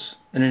poles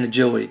in an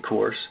agility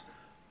course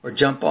or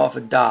jump off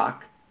a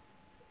dock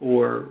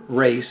or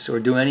race or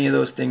do any of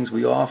those things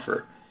we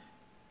offer,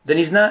 then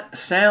he's not a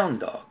sound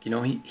dog.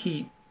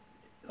 He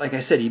like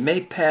I said, he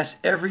may pass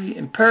every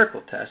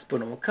empirical test,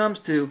 but when it comes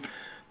to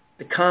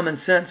the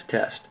common sense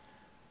test,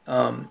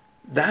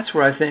 that's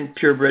where I think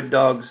purebred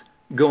dogs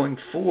going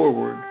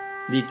forward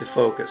need to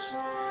focus.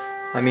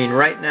 I mean,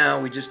 right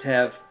now we just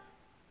have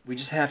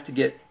to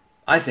get,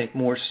 I think,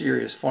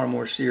 far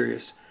more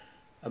serious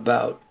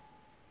about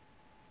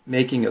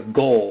making a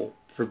goal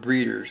for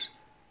breeders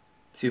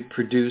to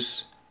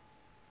produce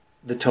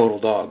the total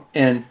dog.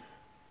 And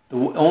the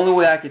only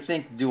way I could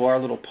think to do our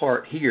little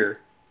part here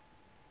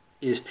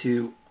is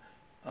to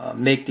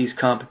make these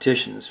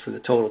competitions for the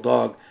total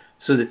dog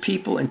so that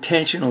people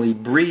intentionally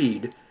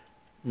breed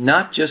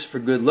not just for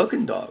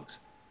good-looking dogs,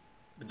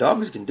 but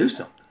dogs can do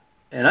something.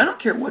 And I don't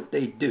care what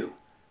they do,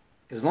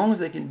 as long as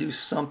they can do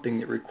something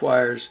that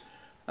requires,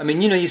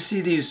 you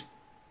see these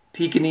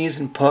Pekingese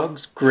and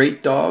pugs,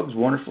 great dogs,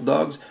 wonderful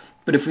dogs,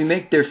 but if we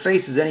make their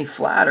faces any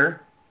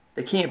flatter,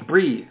 they can't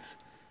breathe.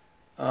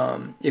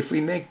 If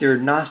we make their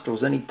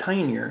nostrils any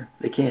tinier,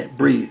 they can't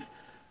breathe.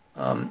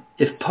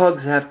 If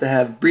pugs have to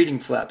have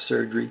breathing flap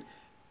surgery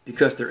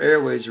because their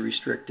airways are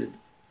restricted,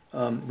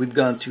 we've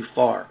gone too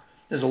far.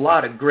 There's a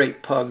lot of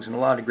great pugs and a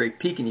lot of great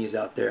Pekingese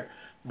out there,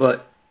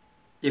 but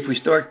if we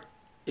start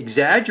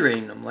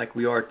exaggerating them like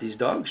we are at these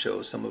dog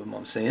shows, some of them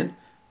I'm saying,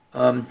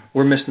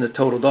 we're missing the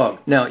total dog.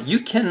 Now, you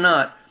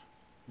cannot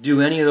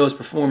do any of those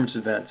performance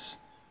events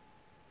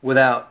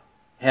without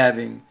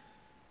having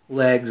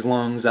legs,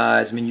 lungs,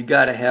 eyes. You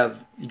got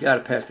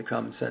to pass the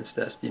common sense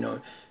test.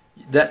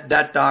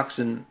 That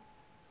dachshund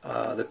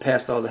that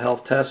passed all the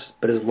health tests,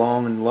 but is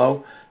long and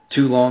low,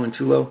 too long and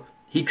too low,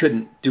 he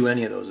couldn't do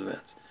any of those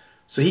events.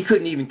 So he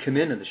couldn't even come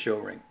into the show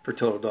ring for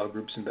Total Dog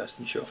Groups and Best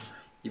in Show.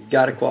 You've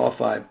got to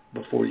qualify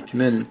before you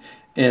come in.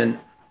 And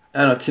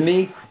I don't know, to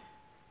me,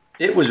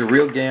 it was a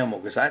real gamble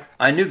because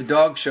I knew the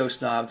dog show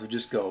snobs would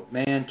just go,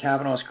 man,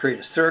 Cavanaugh's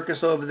creating a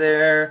circus over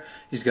there.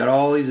 He's got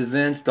all these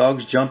events,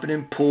 dogs jumping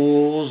in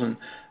pools, and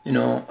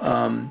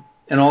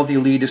and all the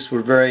elitists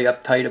were very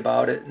uptight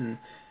about it, and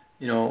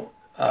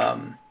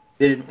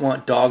they didn't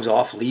want dogs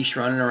off leash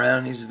running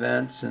around these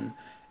events, and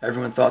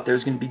everyone thought there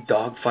was going to be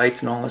dog fights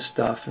and all this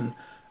stuff, and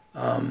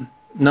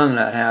none of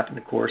that happened.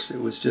 Of course,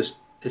 it's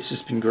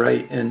just been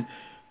great, and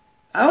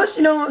I was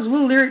a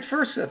little leery at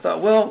first. I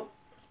thought, well,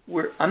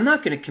 I'm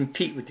not going to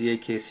compete with the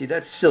AKC.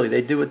 That's silly.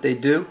 They do what they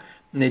do,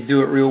 and they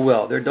do it real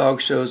well. Their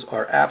dog shows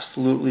are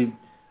absolutely,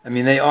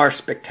 they are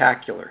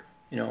spectacular,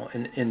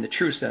 in the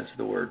true sense of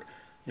the word.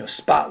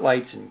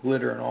 Spotlights and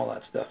glitter and all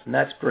that stuff, and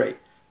that's great.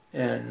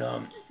 And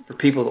for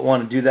people that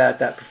want to do that at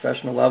that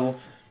professional level,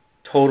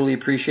 totally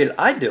appreciate it.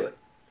 I do it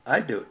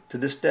to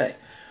this day.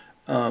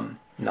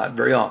 Not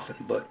very often,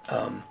 but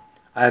I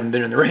haven't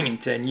been in the ring in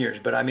 10 years.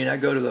 But I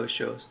go to those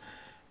shows,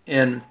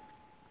 and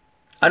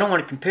I don't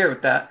want to compare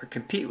with that or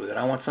compete with it.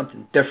 I want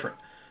something different.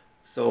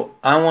 So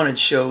I wanted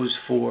shows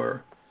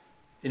for,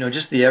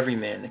 just the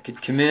everyman that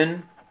could come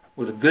in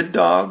with a good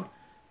dog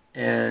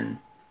and,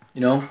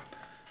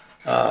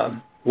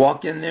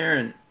 walk in there,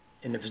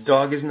 and if his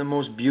dog isn't the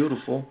most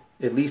beautiful,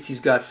 at least he's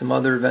got some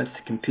other events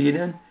to compete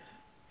in.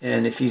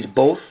 And if he's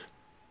both,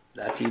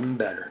 that's even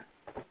better.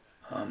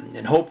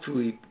 And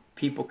hopefully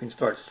people can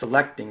start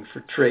selecting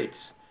for traits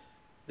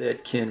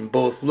that can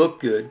both look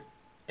good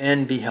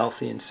and be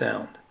healthy and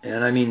sound.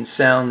 And I mean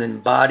sound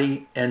in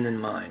body and in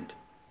mind.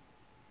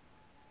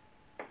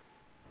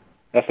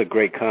 That's a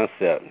great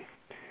concept.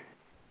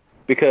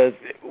 Because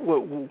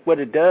what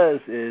it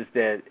does is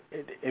that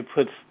it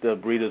puts the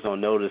breeders on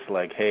notice,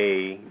 like,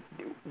 hey,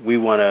 we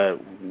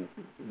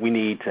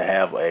need to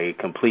have a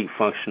complete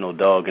functional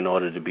dog in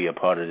order to be a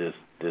part of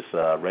this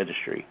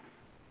registry.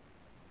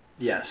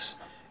 Yes,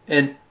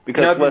 and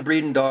because I've been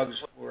breeding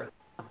dogs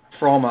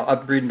I've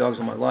been breeding dogs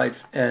all my life,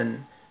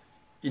 and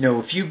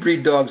if you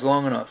breed dogs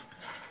long enough,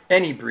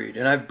 any breed,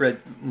 and I've bred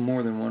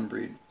more than one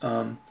breed,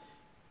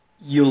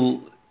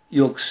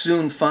 you'll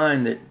soon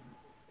find that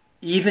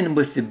even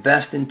with the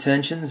best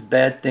intentions,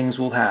 bad things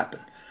will happen.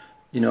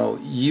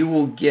 You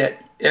will get,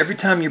 every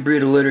time you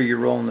breed a litter, you're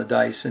rolling the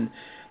dice, and,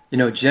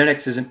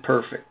 genetics isn't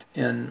perfect,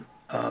 and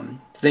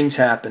things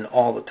happen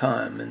all the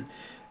time. And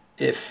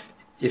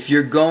if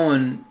you're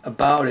going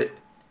about it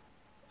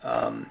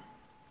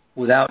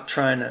without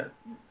trying to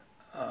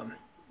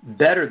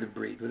better the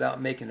breed,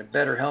 without making a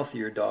better,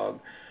 healthier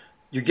dog,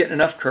 you're getting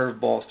enough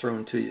curveballs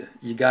thrown to you.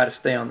 You got to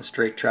stay on the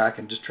straight track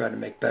and just try to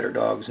make better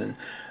dogs. And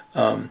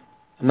I'm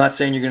not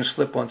saying you're going to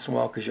slip once in a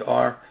while, because you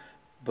are,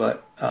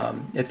 but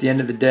at the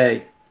end of the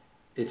day,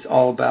 it's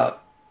all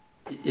about,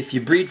 if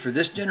you breed for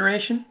this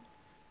generation,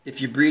 if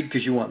you breed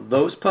because you want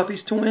those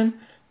puppies to win,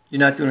 you're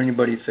not doing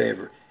anybody a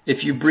favor.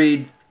 If you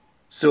breed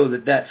so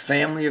that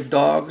family of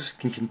dogs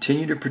can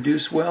continue to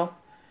produce well,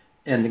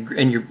 and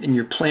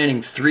you're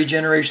planning 3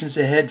 generations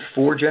ahead,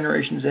 4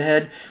 generations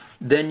ahead,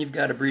 then you've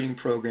got a breeding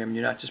program, and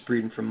you're not just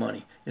breeding for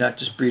money. You're not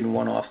just breeding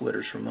one-off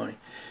litters for money.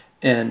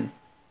 And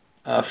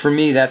for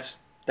me, that's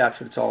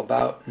what it's all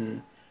about.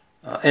 And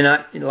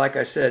I, like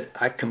I said,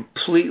 I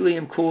completely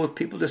am cool with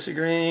people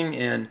disagreeing,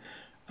 and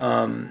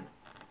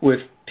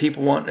with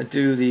people wanting to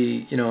do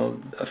the,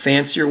 a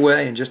fancier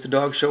way and just a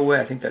dog show way.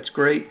 I think that's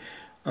great.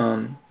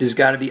 There's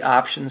got to be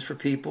options for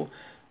people,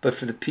 but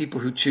for the people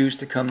who choose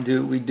to come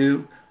do what we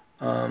do,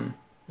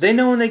 they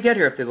know when they get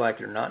here if they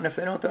like it or not, and if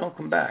they don't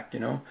come back.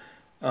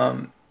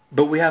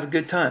 But we have a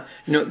good time.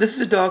 This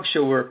is a dog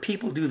show where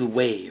people do the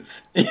wave,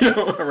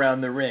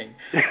 around the ring.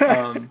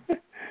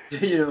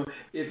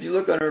 If you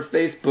look on our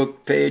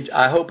Facebook page,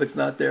 I hope it's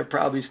not there,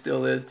 probably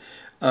still is.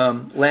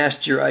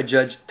 Last year I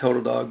judged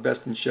Total Dog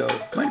Best in Show.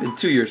 Might have been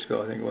 2 years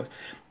ago, I think it was.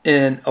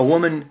 And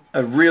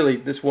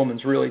this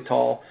woman's really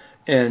tall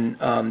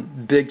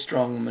and big,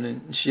 strong woman,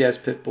 and she has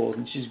pit bulls,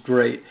 and she's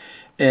great.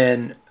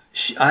 And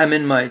I'm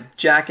in my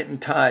jacket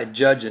and tie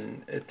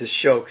judging at this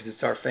show, because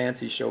it's our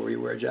fancy show where you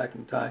wear a jacket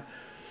and tie.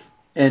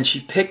 And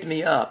she picked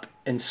me up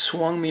and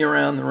swung me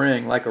around the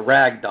ring like a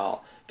rag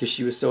doll, because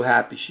she was so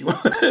happy she won.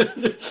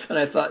 And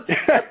I thought,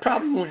 that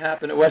probably won't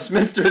happen at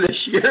Westminster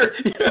this year.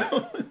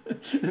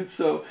 And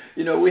so,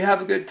 we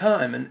have a good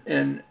time,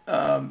 and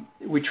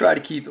we try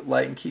to keep it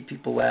light and keep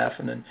people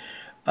laughing, and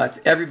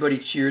everybody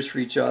cheers for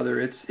each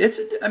other.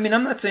 I mean,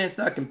 I'm not saying it's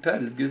not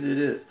competitive, because it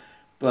is,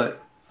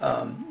 but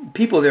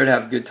people are there to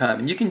have a good time,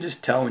 and you can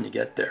just tell when you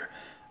get there.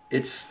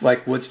 It's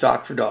like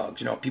Woodstock for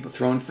dogs, people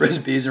throwing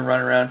frisbees and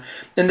running around.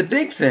 And the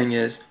big thing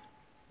is,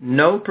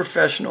 no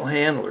professional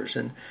handlers.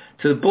 And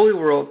to the bully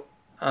world,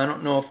 I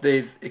don't know if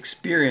they've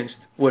experienced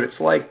what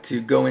it's like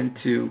to go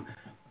into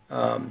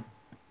a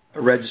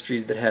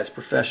registry that has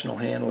professional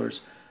handlers,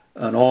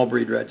 an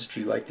all-breed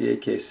registry like the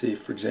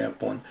AKC, for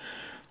example. And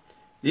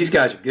these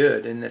guys are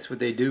good, and that's what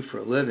they do for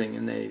a living.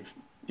 And they've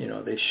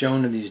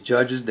shown to these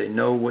judges they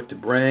know what to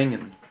bring,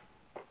 and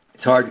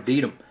it's hard to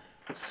beat them.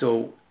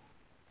 So,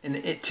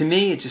 to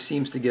me, it just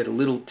seems to get a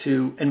little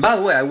too. And by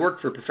the way, I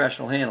work for a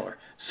professional handler,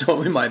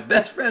 so my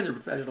best friends are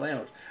professional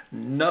handlers.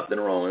 Nothing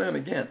wrong with them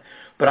again.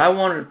 But I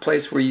wanted a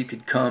place where you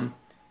could come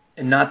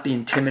and not be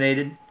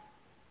intimidated.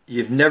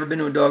 You've never been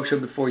to a dog show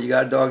before. You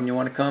got a dog and you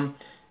want to come.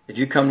 If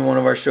you come to one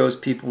of our shows,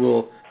 people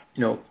will,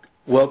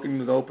 welcome you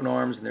with open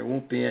arms, and there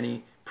won't be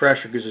any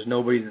pressure, because there's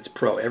nobody that's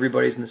pro.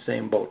 Everybody's in the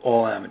same boat,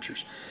 all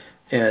amateurs.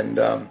 And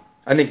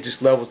I think it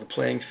just levels the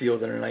playing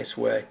field in a nice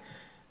way.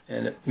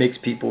 And it makes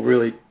people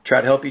really try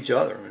to help each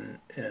other,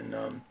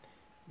 and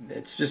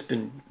it's just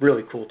been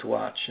really cool to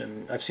watch.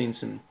 And I've seen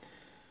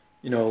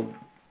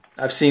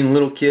I've seen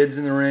little kids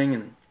in the ring,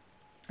 and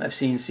I've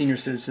seen senior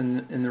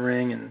citizens in the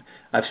ring, and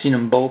I've seen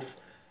them both,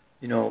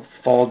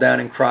 fall down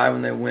and cry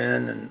when they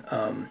win, and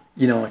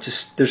it's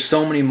just, there's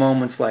so many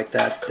moments like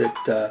that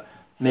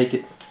make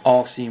it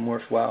all seem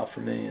worthwhile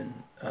for me, and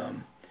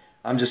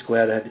I'm just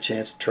glad I had the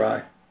chance to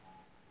try.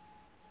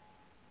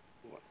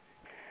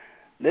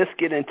 Let's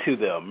get into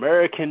the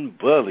American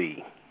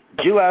Bully.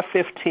 July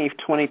 15th,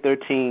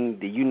 2013,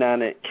 the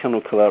United Kennel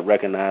Club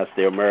recognized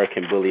the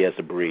American Bully as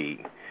a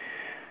breed.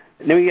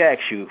 Let me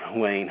ask you,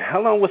 Wayne,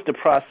 how long was the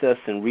process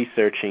in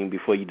researching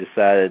before you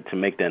decided to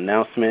make the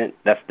announcement?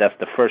 That's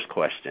the first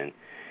question.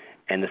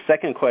 And the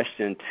second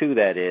question to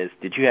that is,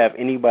 did you have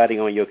anybody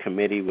on your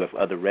committee with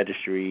other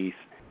registries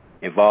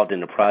involved in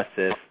the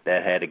process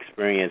that had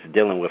experience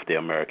dealing with the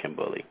American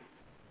Bully?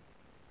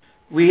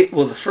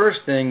 Well, the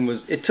first thing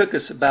was, it took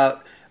us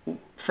about,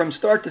 from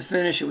start to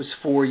finish, it was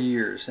 4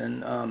 years,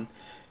 and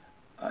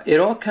it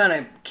all kind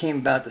of came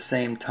about the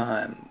same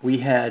time. We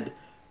had,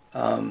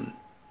 I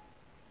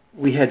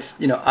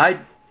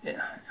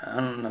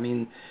don't know, I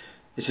mean,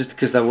 it's just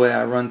because of the way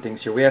I run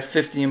things here. We have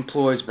 50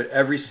 employees, but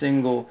every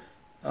single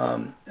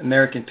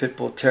American Pit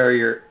Bull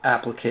Terrier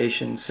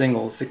application,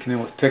 singles that come in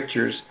with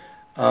pictures,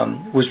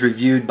 was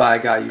reviewed by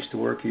a guy who used to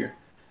work here.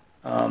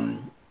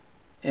 And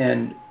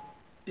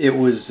it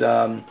was,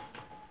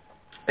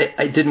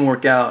 it didn't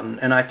work out,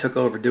 and I took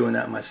over doing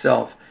that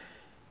myself.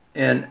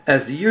 And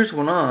as the years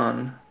went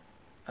on,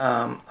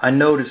 I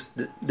noticed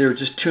that there were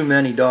just too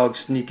many dogs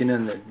sneaking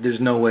in there. There's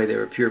no way they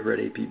were purebred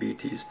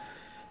APBTs.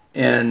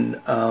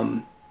 And,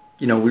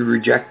 we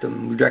rejected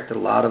a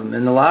lot of them.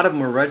 And a lot of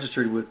them were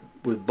registered with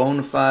with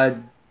bona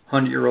fide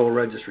 100-year-old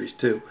registries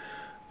too.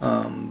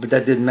 But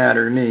that didn't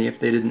matter to me if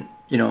they didn't,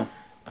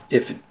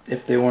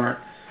 if they weren't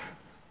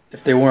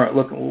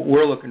looking what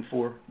we're looking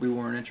for, we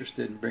weren't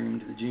interested in bringing them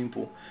to the gene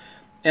pool.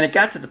 And it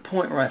got to the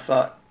point where I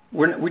thought,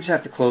 we just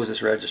have to close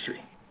this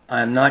registry.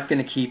 I'm not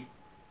going to keep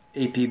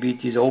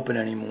APBTs open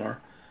anymore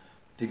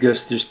because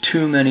there's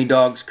too many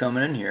dogs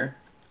coming in here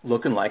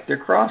looking like they're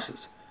crosses,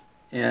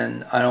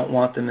 and I don't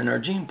want them in our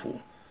gene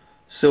pool.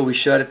 So we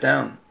shut it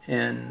down,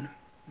 and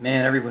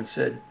man, everyone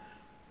said,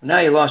 now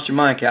you lost your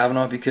mind,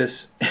 Cavanaugh, because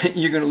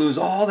you're going to lose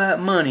all that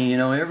money,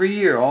 every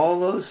year. All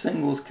those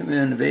singles come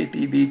in of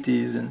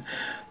APBTs, and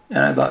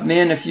I thought,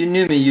 man, if you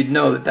knew me, you'd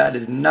know that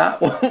is not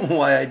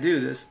why I do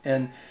this.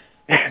 And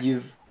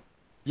you've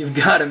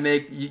got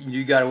to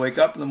you got to wake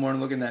up in the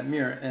morning, look in that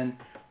mirror. And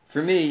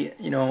for me,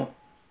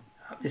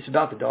 it's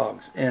about the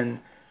dogs, and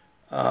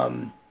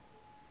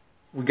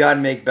we got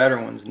to make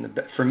better ones.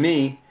 And for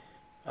me,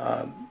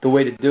 the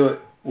way to do it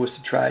was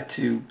to try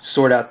to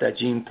sort out that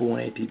gene pool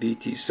in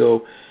APBT.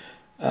 So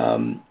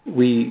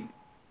we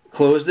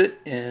closed it,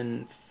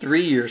 and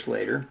 3 years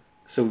later,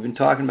 so we've been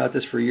talking about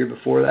this for a year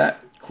before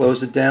that,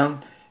 closed it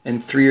down,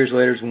 and 3 years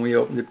later is when we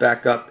opened it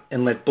back up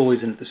and let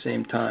bullies in at the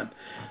same time.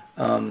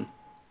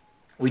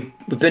 We've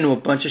been to a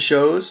bunch of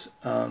shows,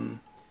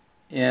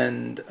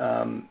 and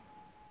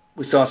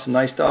we saw some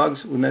nice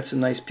dogs. We met some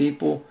nice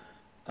people.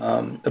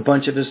 A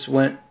bunch of us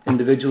went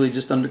individually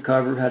just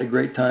undercover, had a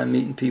great time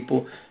meeting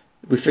people.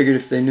 We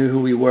figured if they knew who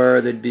we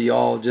were, they'd be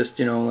all just,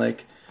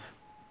 like,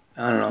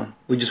 I don't know.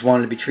 We just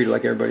wanted to be treated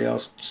like everybody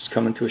else, just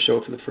coming to a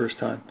show for the first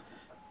time.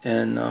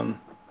 And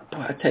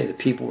boy, I tell you, the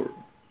people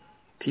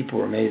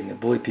were amazing. The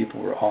bully people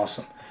were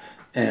awesome.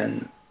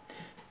 And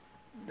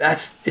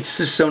it's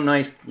just so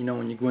nice,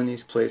 when you go in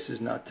these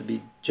places, not to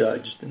be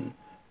judged. And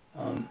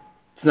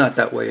it's not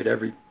that way at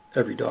every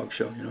dog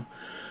show,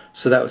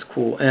 So that was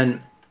cool.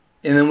 And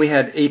then we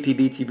had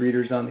APBT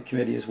breeders on the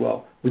committee as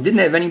well. We didn't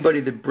have anybody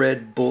that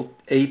bred bullies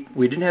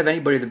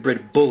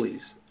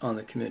on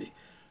the committee.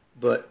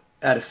 But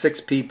out of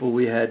 6 people,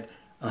 we had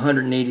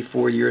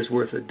 184 years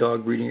worth of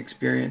dog breeding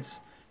experience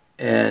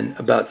and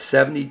about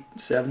 70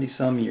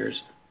 some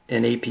years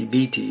in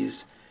APBTs,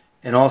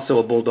 and also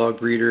a bulldog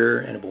breeder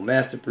and a bull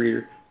mastiff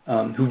breeder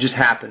who just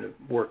happened to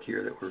work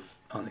here that were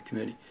on the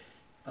committee.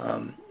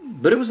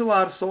 But it was a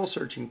lot of soul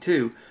searching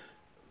too.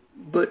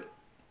 But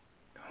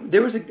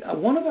there was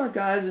one of our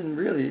guys, and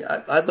really,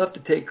 I'd love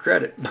to take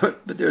credit, but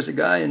there's a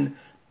guy in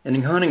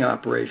hunting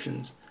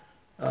operations,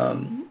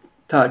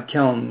 Todd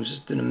Kennel, who's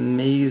just an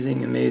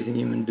amazing, amazing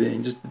human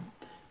being. Just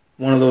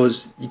one of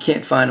those, you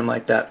can't find him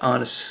like that,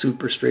 honest,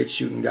 super straight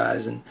shooting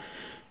guys. And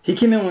he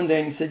came in one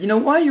day and he said,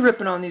 why are you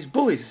ripping on these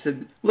bullies? He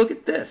said, look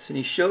at this. And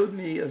he showed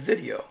me a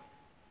video,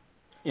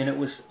 and it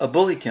was a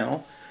bully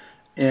kennel,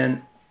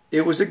 and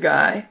it was a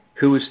guy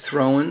who was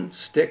throwing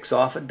sticks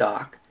off a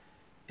dock,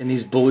 and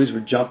these bullies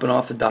were jumping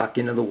off the dock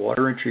into the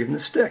water and retrieving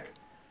the stick.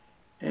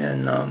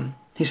 And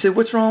he said,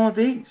 what's wrong with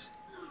these?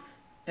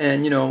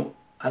 And,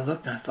 I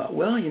looked and I thought,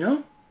 well,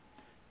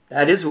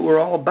 that is what we're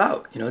all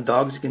about.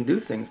 Dogs can do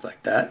things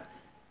like that.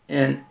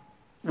 And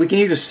we can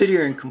either sit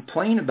here and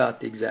complain about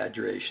the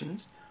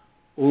exaggerations,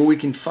 or we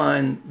can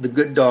find the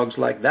good dogs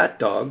like that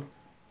dog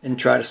and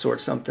try to sort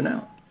something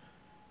out.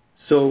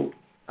 So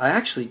I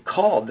actually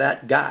called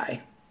that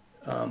guy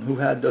who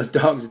had those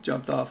dogs that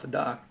jumped off the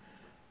dock.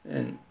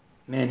 And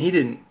man,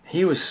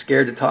 he was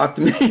scared to talk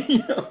to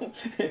me.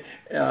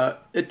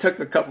 It took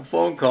a couple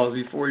phone calls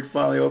before he'd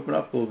finally open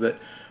up a little bit,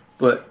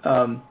 but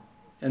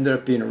ended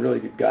up being a really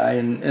good guy,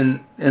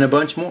 and a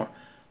bunch more.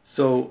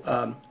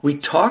 So we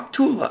talked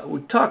to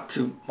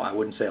well, I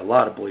wouldn't say a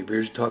lot of bully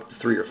breeders. We talked to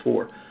 3 or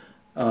 4,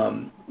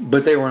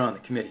 but they weren't on the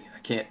committee. I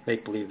can't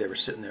make believe they were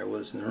sitting there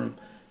with us in the room.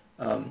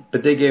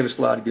 But they gave us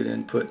a lot of good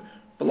input.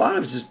 A lot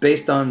of it's just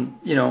based on,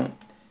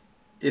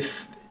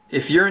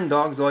 if you're in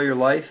dogs all your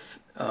life,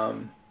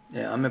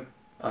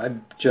 I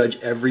judge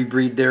every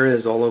breed there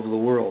is all over the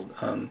world.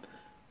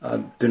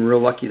 I've been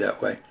real lucky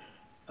that way.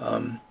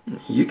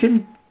 You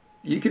can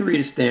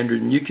read a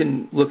standard, and you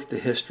can look at the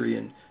history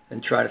and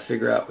try to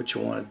figure out what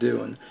you want to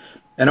do. And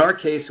in our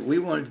case, what we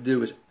wanted to do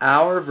was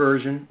our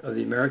version of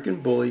the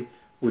American Bully,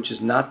 which is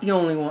not the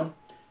only one,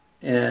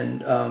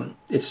 and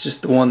it's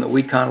just the one that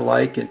we kind of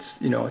like. It's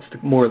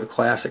more of the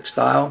classic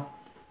style,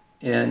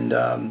 and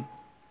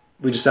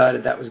we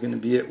decided that was going to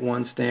be it.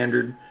 One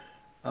standard,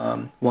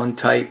 one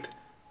type.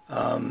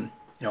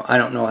 I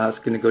don't know how it's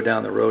going to go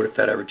down the road if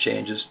that ever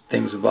changes.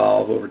 Things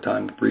evolve over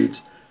time with breeds,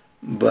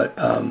 but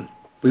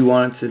we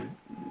wanted to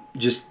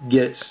just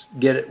get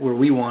it where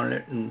we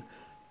wanted it,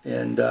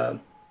 and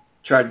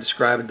try to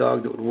describe a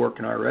dog that would work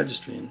in our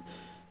registry.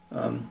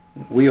 And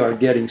we are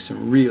getting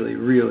some really,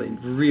 really,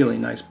 really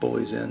nice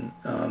bullies in.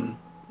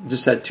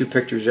 Just had 2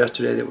 pictures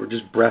yesterday that were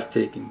just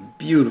breathtaking,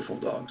 beautiful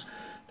dogs.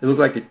 They look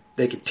like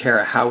they could tear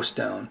a house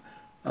down,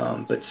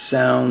 but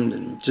sound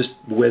and just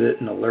with it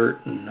and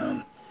alert,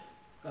 and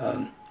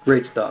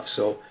great stuff.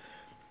 So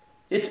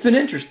it's been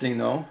interesting,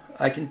 though.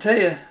 I can tell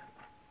you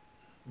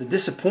the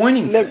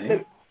disappointing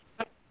thing.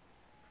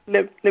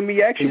 let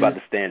me ask you about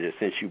the standards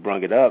since you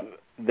brought it up.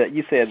 That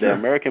you said Sure. the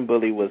American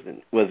Bully was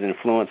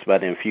influenced by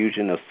the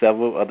infusion of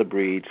several other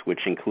breeds,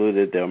 which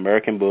included the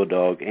American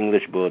Bulldog,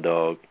 English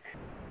Bulldog,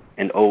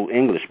 and Old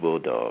English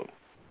Bulldog.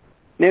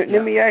 Let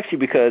me ask you,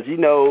 because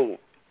in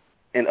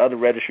other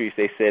registries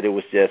they said it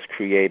was just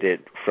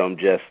created from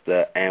just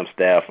the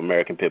Amstaff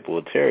American Pit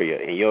Bull Terrier.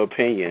 In your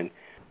opinion,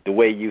 the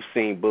way you've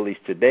seen bullies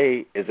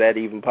today, is that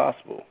even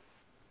possible?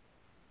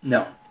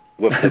 No.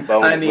 With the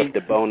bone, with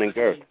the bone and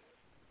girth.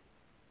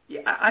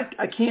 Yeah,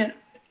 I can't.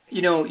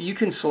 You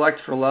can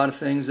select for a lot of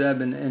things, Eb,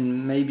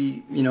 and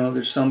maybe,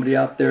 there's somebody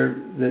out there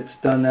that's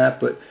done that,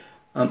 but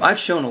I've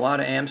shown a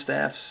lot of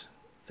Amstaffs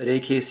at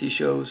AKC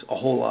shows, a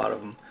whole lot of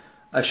them.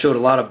 I've showed a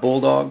lot of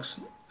Bulldogs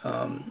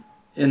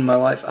in my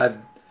life. I've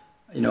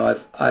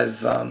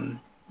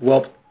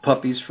whelped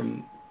puppies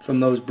from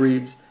those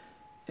breeds,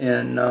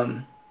 and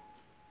I've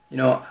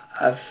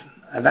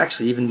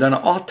actually even done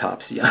an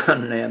autopsy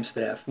on an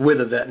Amstaff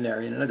with a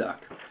veterinarian and a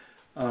doctor,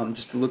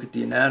 just to look at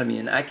the anatomy.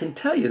 And I can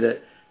tell you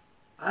that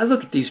I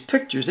look at these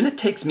pictures, and it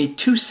takes me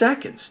 2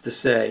 seconds to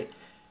say,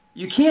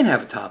 you can't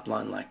have a top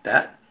line like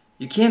that.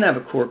 You can't have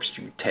a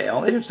corkscrew tail.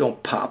 They just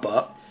don't pop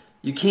up.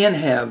 You can't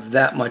have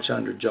that much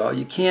underjaw.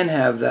 You can't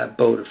have that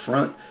bow to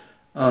front.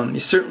 You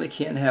certainly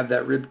can't have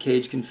that rib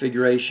cage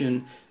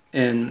configuration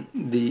and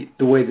the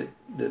way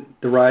that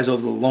the rise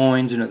over the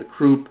loins, the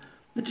croup.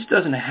 It just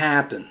doesn't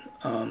happen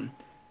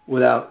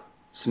without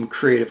some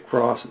creative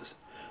crosses.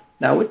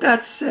 Now, with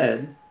that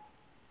said,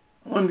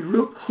 I want to be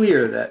real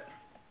clear that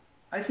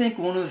I think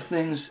one of the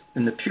things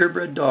in the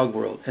purebred dog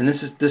world, and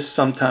this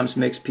sometimes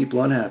makes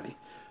people unhappy,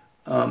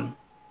 one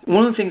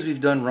of the things we've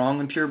done wrong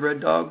in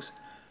purebred dogs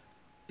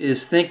is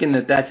thinking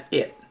that that's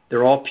it.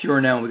 They're all pure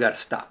now and we got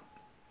to stop.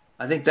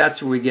 I think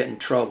that's where we get in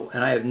trouble.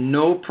 And I have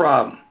no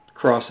problem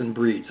crossing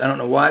breeds. I don't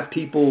know why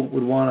people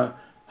would want to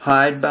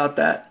hide about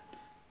that.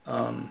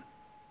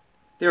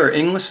 There are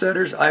English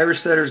setters,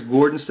 Irish setters,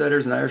 Gordon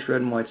setters, and Irish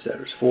red and white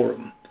setters, 4 of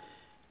them.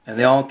 And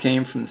they all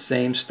came from the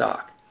same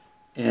stock.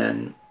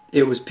 And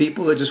it was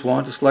people that just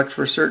wanted to select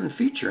for a certain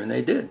feature, and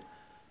they did.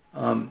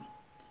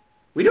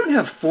 We don't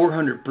have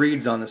 400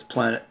 breeds on this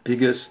planet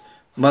because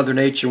Mother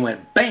Nature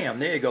went, bam,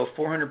 there you go,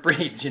 400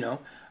 breeds,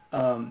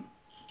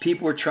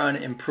 People were trying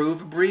to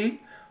improve a breed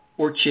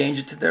or change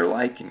it to their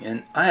liking,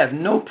 and I have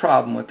no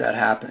problem with that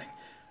happening.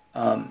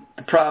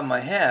 The problem I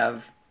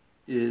have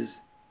is,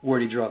 where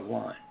do you draw the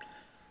line?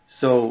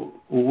 So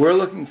what we're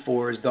looking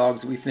for is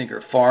dogs that we think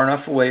are far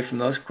enough away from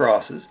those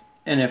crosses,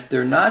 and if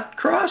they're not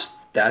crossed,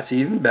 that's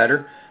even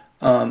better,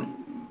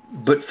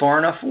 but far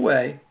enough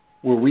away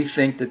where we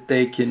think that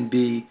they can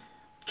breed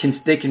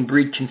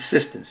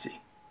consistency.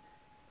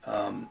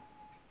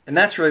 And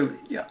that's really,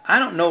 I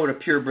don't know what a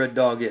purebred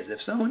dog is.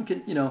 If someone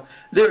can,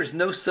 there is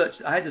no such,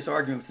 I had this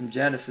argument with some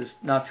geneticists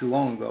not too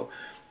long ago.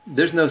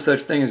 There's no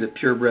such thing as a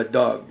purebred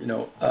dog.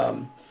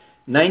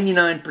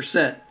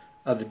 99%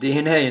 of the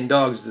DNA in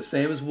dogs is the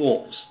same as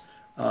wolves.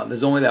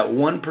 There's only that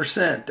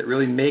 1% that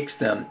really makes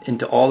them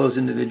into all those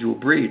individual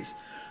breeds.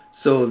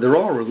 So they're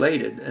all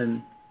related.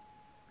 And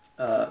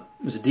there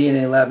was a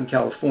DNA lab in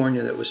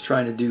California that was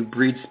trying to do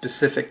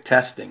breed-specific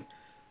testing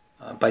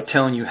by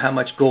telling you how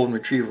much golden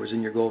retriever was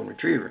in your golden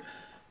retriever.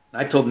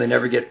 And I told them they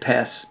never get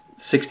past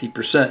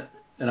 60%,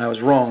 and I was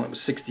wrong. It was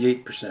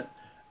 68%.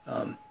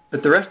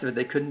 But the rest of it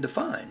they couldn't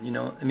define.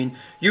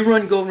 You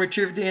run golden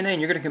retriever DNA,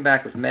 and you're going to come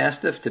back with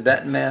Mastiff,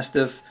 Tibetan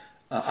Mastiff,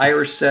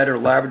 Irish Setter,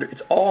 Labrador.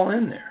 It's all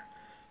in there.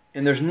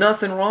 And there's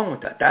nothing wrong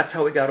with that. That's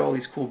how we got all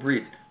these cool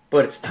breeds.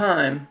 But it's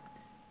time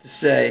to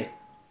say,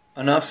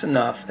 enough's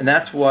enough, and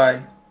that's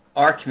why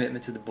our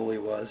commitment to the bully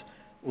was,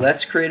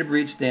 let's create a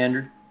breed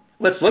standard.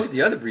 Let's look at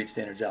the other breed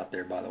standards out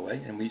there, by the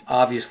way, and we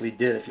obviously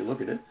did if you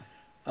look at it.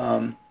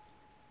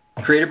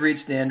 Create a breed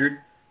standard,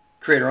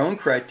 create our own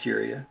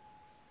criteria,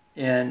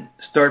 and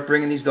start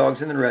bringing these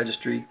dogs in the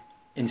registry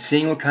and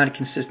seeing what kind of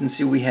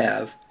consistency we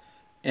have.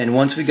 And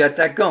once we got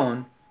that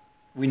going,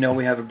 we know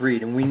we have a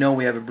breed, and we know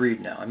we have a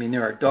breed now. I mean,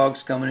 there are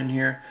dogs coming in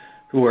here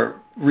who are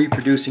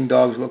reproducing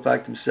dogs that look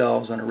like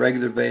themselves on a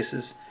regular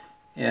basis,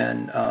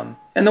 and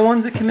the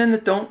ones that come in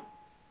that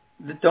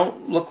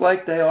don't look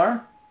like they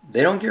are,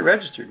 they don't get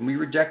registered, and we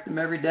reject them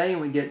every day, and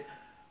we get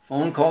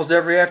phone calls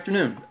every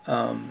afternoon.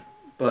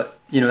 But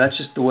that's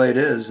just the way it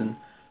is, and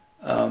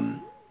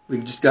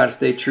we've just got to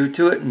stay true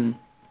to it. And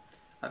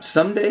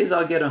some days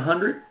I'll get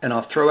 100 and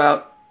I'll throw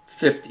out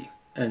 50,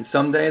 and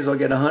some days I'll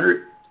get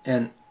 100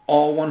 and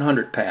all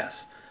 100 pass.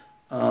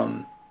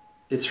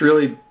 It's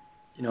really,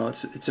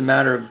 it's a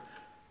matter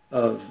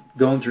of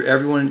going through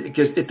everyone,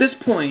 because at this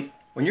point,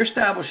 when you're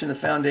establishing the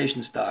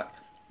foundation stock,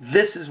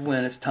 this is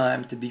when it's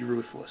time to be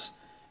ruthless.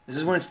 This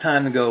is when it's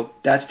time to go,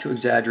 that's too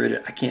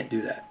exaggerated, I can't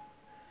do that.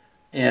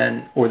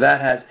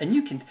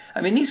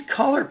 These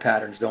color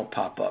patterns don't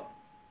pop up.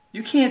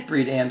 You can't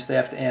breed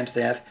Amstaff to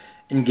Amstaff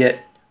and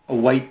get a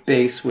white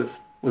base with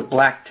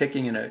black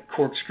ticking and a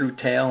corkscrew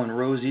tail and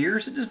rose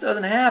ears. It just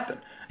doesn't happen.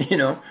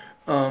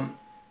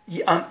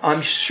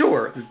 I'm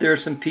sure that there are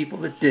some people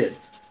that did.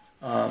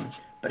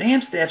 But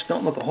Amstaffs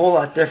don't look a whole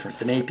lot different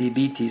than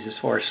APBTs as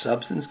far as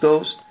substance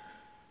goes.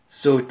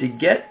 So to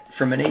get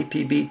from an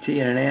APBT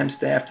and an AM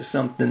staff to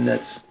something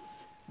that's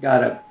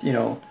got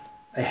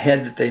a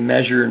head that they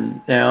measure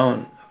now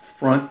and a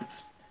front that's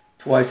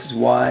twice as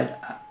wide,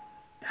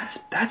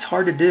 that's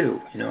hard to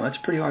do. That's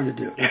pretty hard to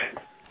do.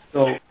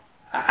 So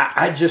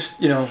I just,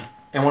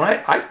 and when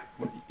I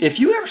if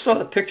you ever saw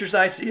the pictures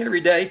I see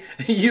every day,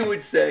 you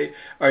would say,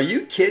 are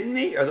you kidding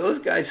me? Are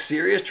those guys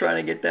serious trying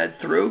to get that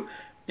through?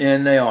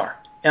 And they are.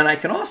 And I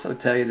can also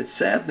tell you that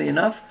sadly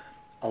enough,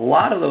 a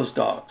lot of those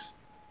dogs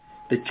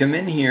that come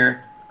in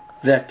here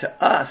that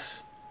to us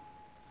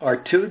are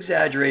too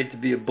exaggerated to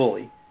be a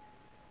bully,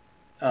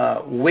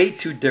 way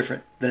too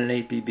different than an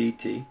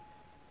APBT,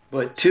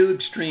 but too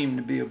extreme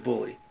to be a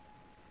bully,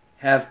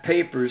 have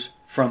papers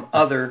from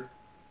other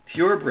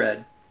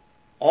purebred,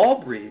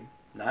 all breed,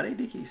 not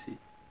ABKC,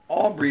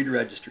 all breed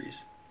registries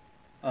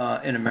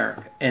in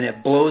America. And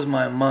it blows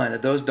my mind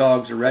that those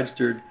dogs are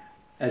registered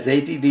as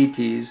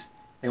APBTs.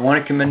 They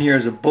want to come in here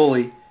as a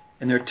bully,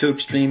 and they're too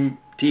extreme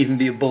to even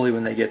be a bully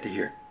when they get to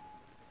here.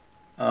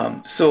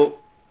 So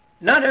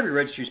not every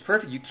registry is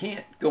perfect. You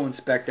can't go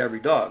inspect every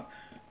dog.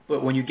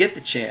 But when you get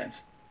the chance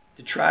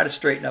to try to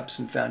straighten up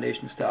some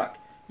foundation stock,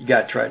 you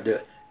got to try to do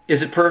it.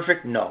 Is it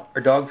perfect? No.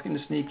 Are dogs going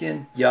to sneak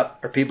in? Yup.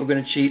 Are people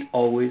going to cheat?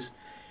 Always.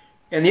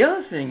 And the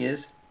other thing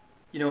is,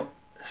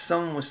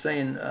 someone was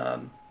saying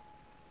to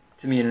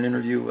me in an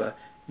interview,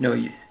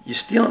 you're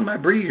stealing my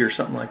breed or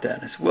something like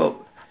that. And I said,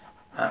 well,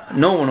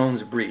 no one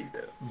owns a breed.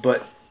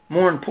 But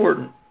more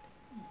important,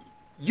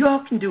 you all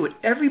can do it.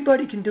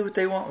 Everybody can do what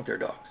they want with their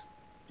dogs.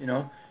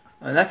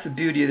 And that's the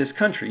beauty of this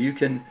country. You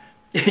can,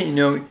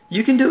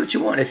 you can do what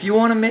you want. If you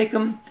want to make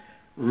them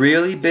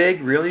really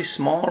big, really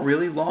small,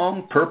 really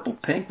long, purple,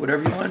 pink,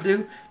 whatever you want to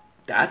do,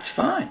 that's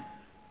fine.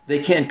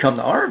 They can't come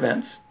to our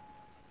events,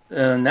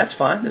 and that's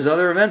fine. There's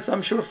other events,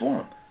 I'm sure, for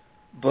them.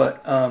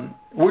 But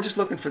we're just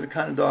looking for the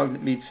kind of dog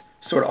that meets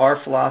sort of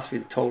our philosophy,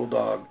 the total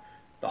dog,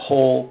 the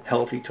whole,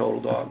 healthy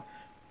total dog.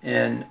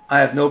 And I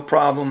have no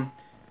problem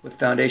with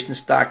foundation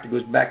stock that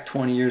goes back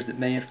 20 years that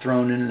may have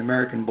thrown in an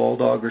American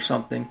Bulldog or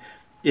something,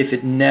 if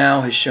it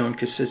now has shown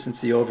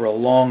consistency over a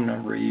long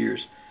number of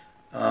years.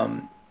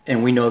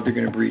 And we know they're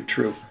going to breed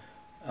true.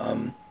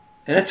 And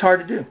it's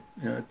hard to do.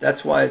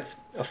 That's why it's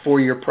a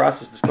 4-year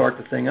process to start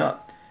the thing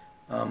up.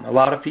 A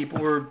lot of people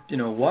were,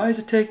 why is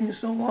it taking you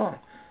so long?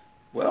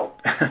 Well,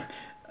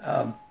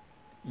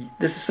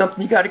 this is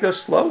something you got to go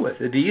slow with.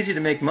 It'd be easy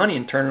to make money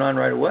and turn it on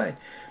right away.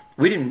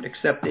 We didn't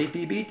accept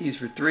APBTs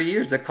for 3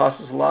 years. That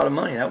cost us a lot of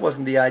money. That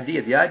wasn't the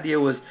idea. The idea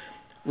was,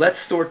 let's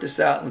sort this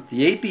out with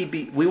the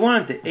APB. We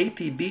wanted the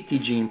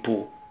APBT gene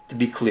pool to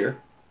be clear,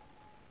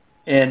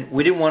 and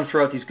we didn't want to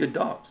throw out these good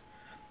dogs.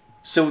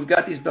 So we've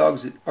got these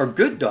dogs that are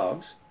good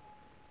dogs,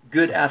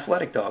 good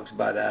athletic dogs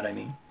by that I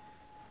mean,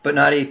 but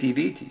not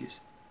APBTs.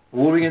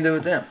 What are we going to do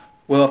with them?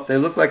 Well, if they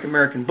look like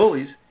American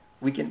bullies,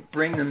 we can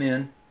bring them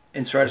in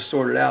and try to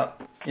sort it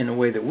out in a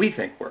way that we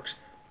think works.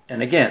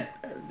 And again,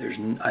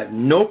 I have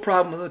no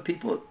problem with other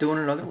people doing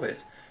it other ways.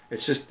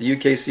 It's just the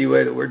UKC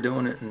way that we're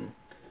doing it, and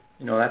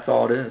that's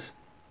all it is.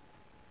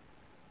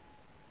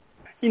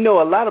 A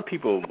lot of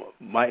people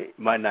might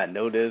not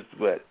know this,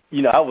 but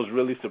I was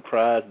really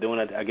surprised during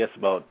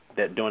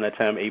during that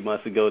time 8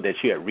 months ago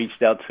that you had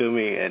reached out to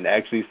me and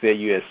actually said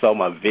you had saw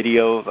my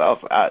videos.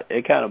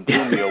 It kind of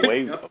blew me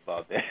away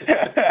about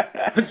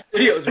that. Those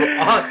videos were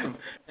awesome,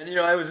 and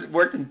I was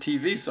working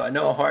TV, so I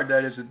know how hard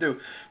that is to do.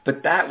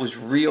 But that was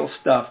real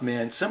stuff,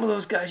 man. Some of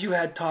those guys you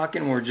had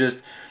talking were just.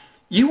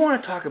 You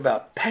want to talk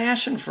about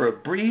passion for a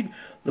breed?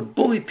 The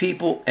bully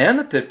people and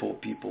the pit bull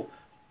people.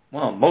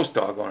 Well, most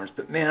dog owners,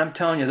 but man, I'm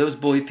telling you, those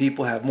bully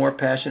people have more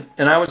passion.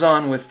 And I was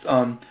on with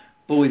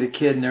Bully the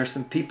Kid, and there's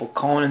some people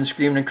calling and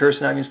screaming and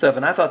cursing at me and stuff,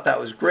 and I thought that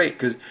was great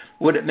because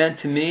what it meant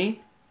to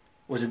me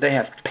was that they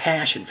have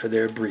passion for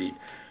their breed.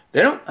 I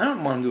don't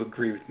want them to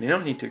agree with me. They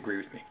don't need to agree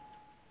with me.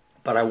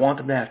 But I want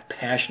them to have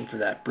passion for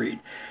that breed.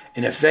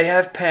 And if they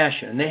have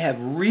passion, and they have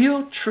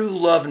real, true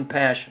love and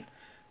passion,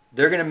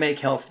 they're going to make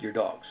healthier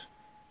dogs.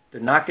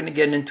 They're not going to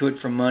get into it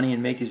for money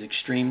and make these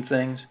extreme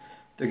things.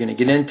 They're going to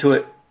get into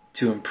it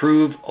to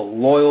improve a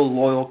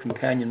loyal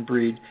companion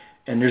breed.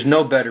 And there's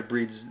no better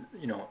breeds,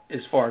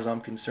 as far as I'm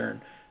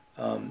concerned,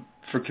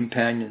 for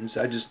companions.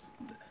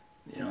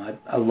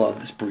 I love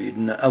this breed,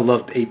 and I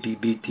love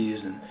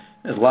APBTs, and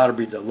there's a lot of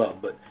breeds I love.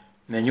 But,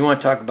 man, you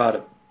want to talk about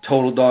a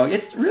total dog.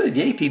 It's really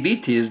the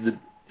APBT is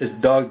the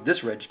dog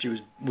this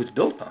registry was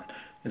built on.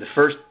 And the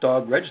first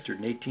dog registered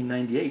in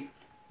 1898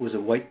 was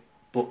a white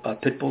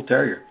pit bull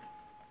terrier.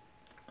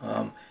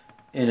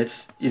 And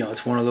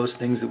it's one of those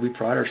things that we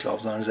pride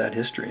ourselves on is that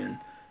history,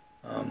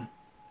 and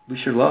we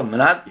sure love them.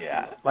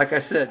 And like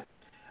I said,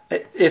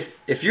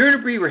 if you're in a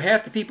breed where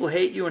half the people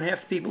hate you and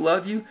half the people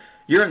love you,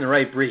 you're in the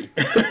right breed.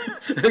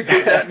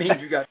 Because that means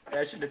you got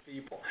passionate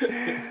people.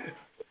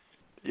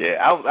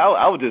 Yeah,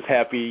 I was just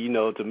happy,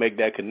 to make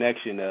that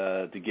connection,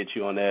 to get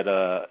you on that,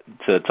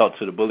 to talk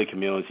to the bully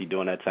community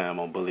during that time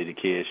on Bully the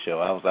Kid show.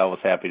 I was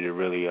happy to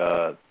really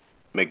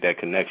make that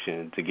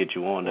connection to get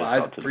you on to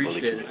talk to the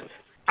bully community.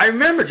 I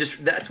remember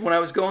that's when I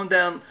was going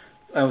down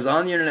I was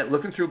on the internet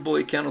looking through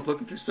bully kennels,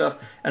 looking through stuff,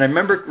 and I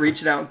remember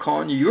reaching out and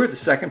calling you. You were the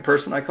second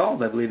person I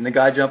called, I believe, and the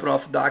guy jumping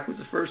off the dock was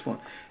the first one.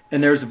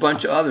 And there was a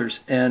bunch of others,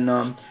 and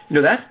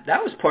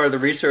that was part of the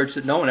research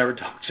that no one ever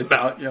talks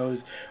about.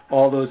 Is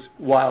all those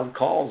wild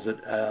calls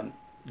that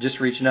just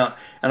reaching out.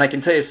 And I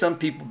can tell you, some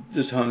people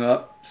just hung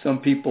up. Some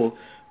people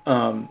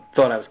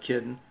thought I was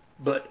kidding,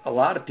 but a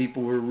lot of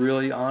people were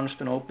really honest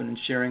and open and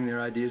sharing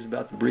their ideas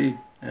about the breed,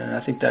 and I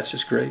think that's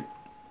just great.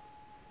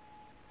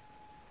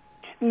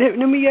 Let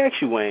me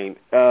ask you, Wayne,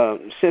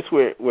 since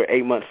we're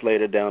 8 months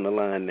later down the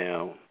line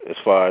now, as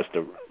far as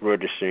the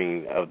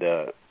registering of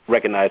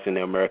recognizing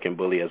the American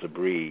Bully as a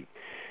breed,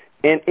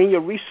 in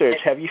your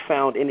research, have you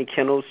found any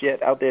kennels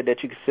yet out there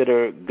that you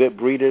consider good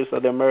breeders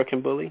of the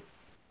American Bully?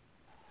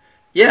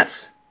 Yes.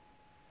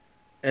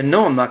 And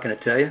no, I'm not going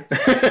to tell you.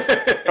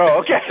 Oh,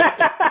 okay.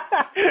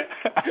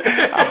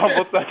 I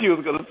almost thought you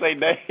was going to say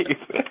names.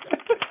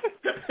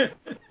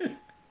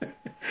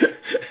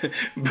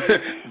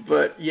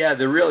 but yeah,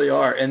 there really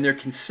are, and they're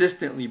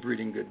consistently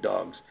breeding good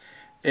dogs,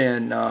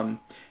 and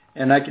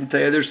I can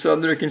tell you, there's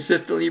some that are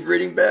consistently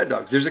breeding bad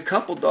dogs. There's a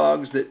couple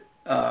dogs that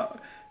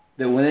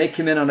when they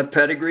come in on a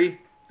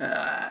pedigree,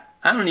 I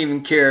don't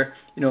even care.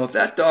 If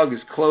that dog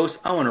is close,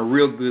 I want a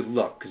real good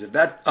look, because if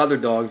that other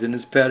dog's in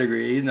his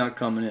pedigree, he's not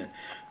coming in.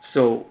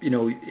 So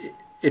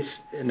it's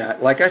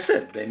not, like I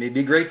said, they may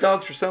be great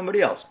dogs for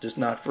somebody else, just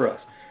not for us,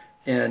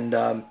 and.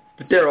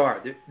 But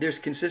there's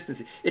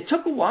consistency. It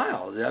took a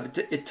while.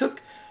 It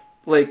took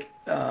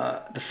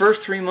the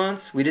first 3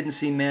 months we didn't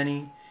see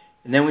many,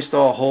 and then we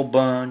saw a whole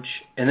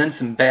bunch, and then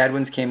some bad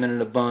ones came in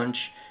a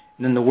bunch,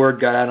 and then the word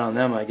got out on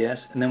them, I guess,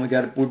 and then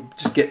we're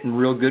just getting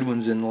real good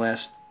ones in the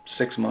last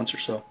 6 months or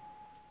so.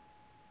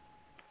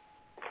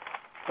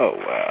 Oh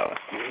wow!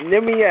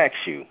 Let me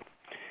ask you,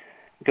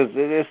 because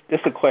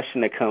there's a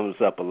question that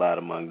comes up a lot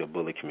among the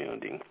bully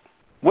community.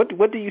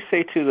 What do you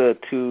say to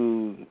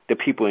the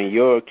people in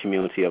your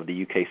community, of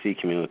the UKC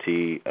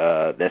community,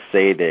 that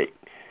say that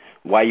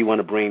why you want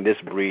to bring this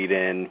breed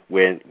in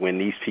when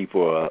these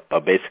people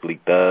are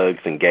basically thugs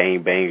and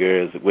gang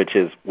bangers, which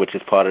is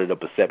part of the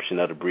perception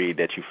of the breed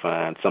that you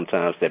find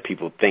sometimes that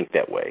people think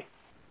that way?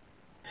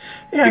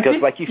 Yeah,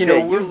 because like you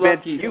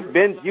said, you've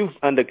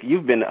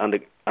been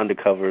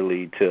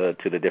undercoverly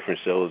to the different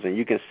shows, and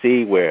you can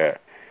see where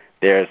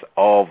there's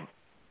all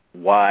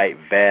wide,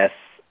 vast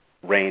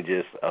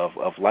ranges of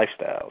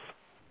lifestyles.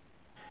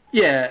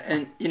 Yeah,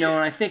 and and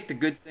I think the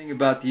good thing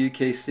about the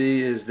UKC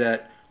is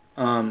that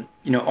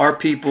our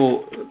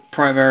people,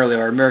 primarily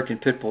our American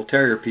Pit Bull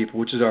Terrier people,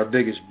 which is our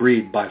biggest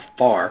breed by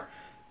far,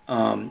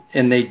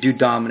 and they do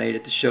dominate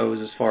at the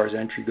shows as far as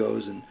entry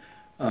goes, and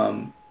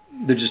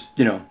they're just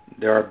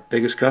they're our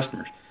biggest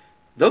customers.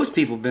 Those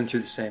people have been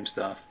through the same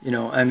stuff.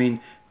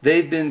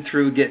 They've been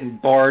through getting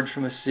barred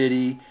from a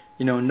city.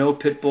 No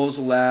pit bulls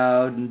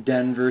allowed in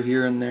Denver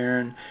here and there,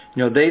 and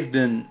they've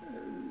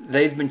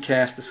been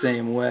cast the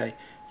same way.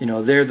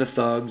 They're the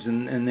thugs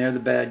and they're the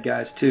bad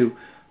guys too.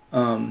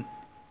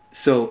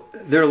 So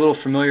they're a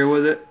little familiar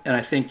with it, and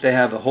I think they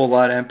have a whole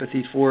lot of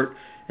empathy for it.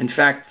 In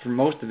fact, for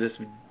most of us,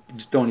 we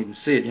just don't even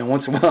see it.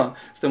 Once in a while,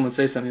 someone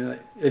says something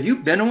like, "Have you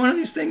been to one of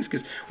these things?"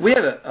 Because we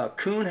have a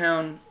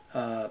coonhound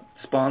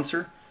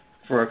sponsor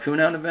for our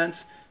coonhound events,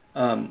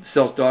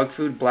 sells dog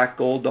food, Black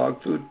Gold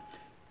dog food,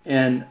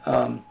 and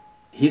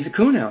he's a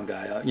coonhound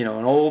guy,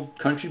 an old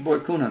country boy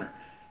coon hunter.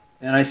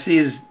 And I see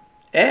his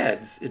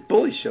ads at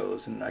bully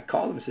shows, and I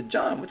called him and said,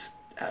 "John,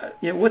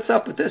 what's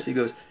up with this?" He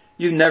goes,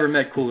 "You've never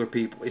met cooler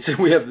people." He said,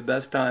 "We have the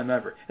best time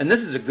ever." And this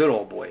is a good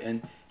old boy,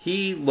 and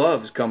he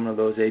loves coming to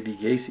those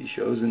ABKC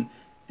shows,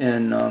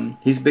 and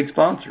he's a big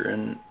sponsor.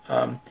 And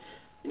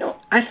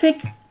I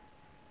think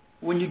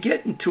when you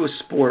get into a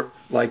sport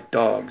like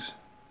dogs,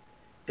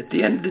 at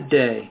the end of the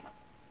day,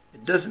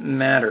 it doesn't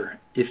matter.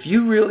 If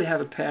you really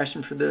have a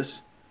passion for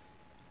this,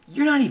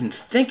 you're not even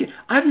thinking.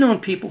 I've known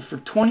people for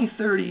 20,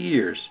 30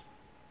 years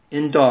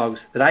in dogs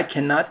that I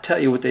cannot tell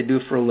you what they do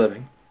for a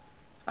living.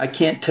 I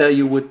can't tell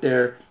you what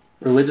their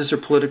religious or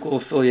political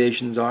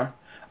affiliations are.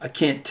 I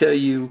can't tell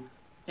you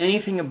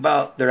anything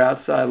about their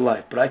outside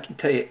life, but I can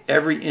tell you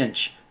every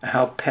inch of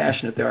how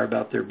passionate they are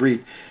about their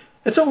breed.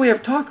 That's all we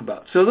have to talk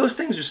about. So those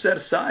things are set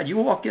aside. You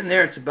walk in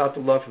there, it's about the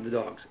love for the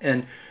dogs.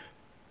 And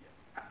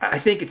I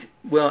think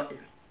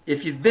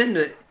if you've been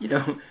to,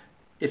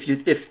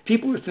 if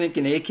people are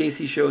thinking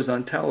AKC shows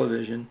on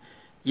television,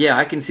 yeah,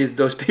 I can see that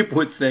those people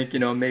would think,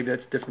 maybe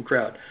that's a different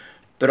crowd.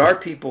 But our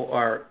people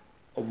are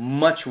a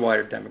much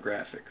wider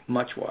demographic,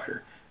 much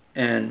wider,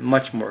 and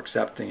much more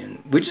accepting.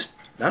 And we just,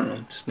 I don't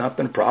know, it's not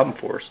been a problem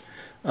for us.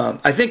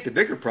 I think the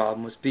bigger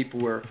problem was people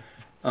were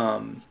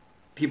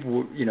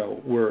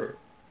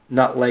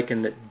not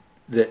liking that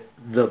the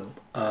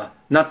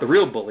not the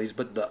real bullies,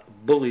 but the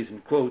bullies in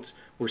quotes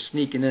were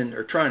sneaking in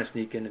or trying to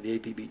sneak into the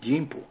APB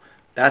gene pool.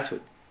 That's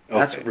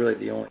really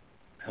the only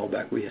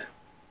hellback we have.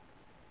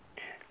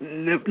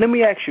 Let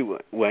me ask you,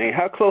 Wayne,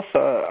 how close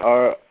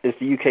is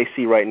the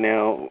UKC right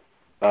now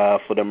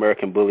for the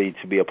American Bully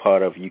to be a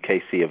part of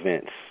UKC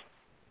events?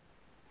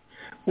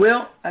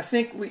 Well, I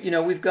think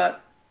we've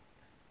got,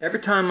 every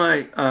time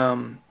I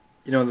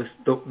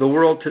the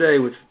world today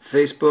with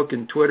Facebook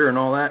and Twitter and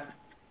all that,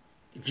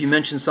 if you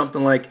mention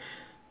something like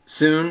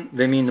soon,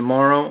 they mean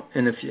tomorrow,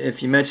 and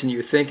if you mention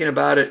you're thinking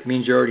about it, it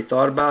means you already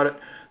thought about it.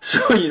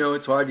 So,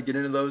 it's hard to get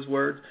into those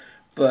words.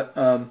 But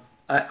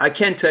I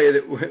can tell you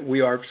that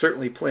we are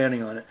certainly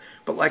planning on it.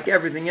 But like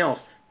everything else,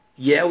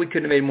 yeah, we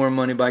could have made more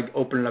money by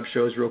opening up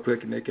shows real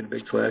quick and making a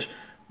big splash.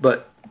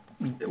 But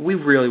we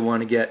really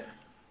want to get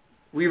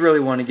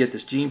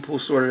this gene pool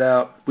sorted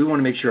out. We want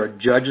to make sure our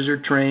judges are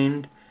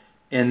trained,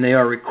 and they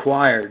are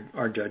required,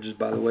 our judges,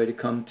 by the way, to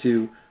come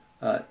to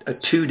a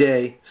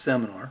 2-day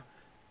seminar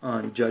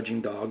on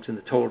judging dogs and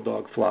the total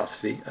dog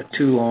philosophy, a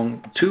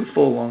two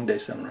full long day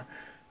seminar.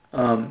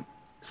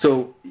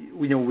 So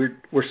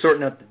we're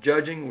sorting out the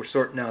judging, we're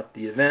sorting out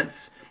the events,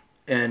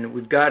 and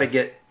we've got to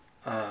get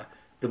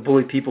the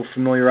bully people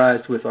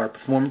familiarized with our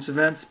performance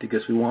events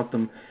because we want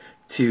them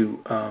to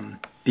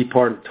be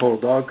part of the total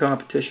dog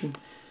competition.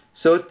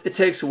 So it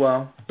takes a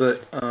while,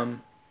 but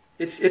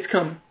it's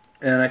coming,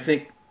 and I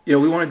think we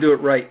want to do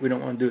it right. We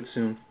don't want to do it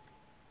soon,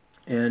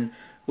 and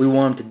we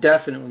want them to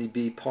definitely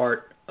be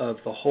part of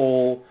the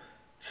whole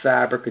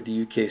fabric of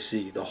the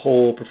UKC, the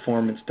whole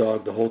performance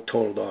dog, the whole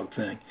total dog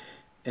thing,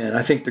 and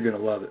I think they're going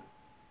to love it.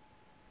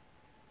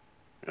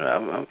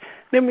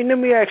 Let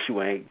me ask you,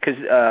 Wayne, because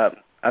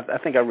I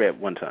think I read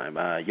one time,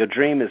 your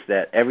dream is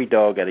that every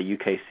dog at a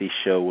UKC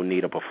show will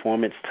need a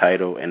performance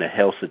title and a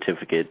health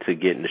certificate to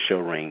get in the show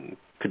ring.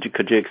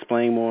 Could you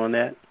explain more on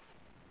that?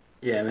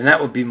 Yeah,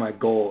 that would be my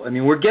goal.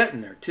 We're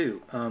getting there,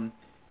 too.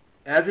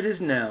 As it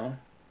is now,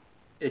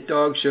 at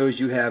dog shows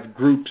you have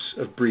groups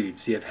of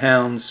breeds. You have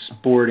hounds,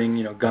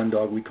 sporting, gun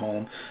dog we call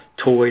them,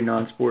 toy,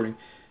 non-sporting.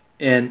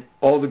 And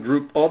all the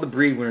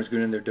breed winners go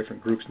in their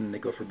different groups, and then they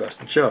go for best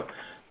in show.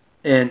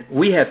 And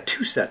we have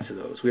 2 sets of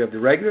those. We have the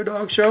regular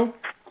dog show,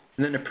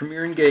 and then the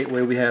Premier and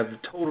Gateway, we have the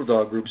total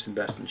dog groups and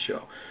best in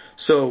show.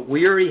 So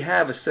we already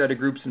have a set of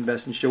groups in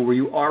best in show where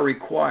you are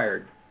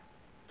required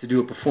to do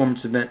a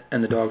performance event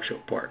and the dog show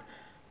part.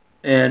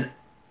 And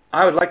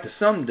I would like to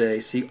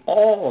someday see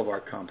all of our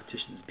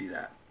competitions be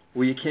that,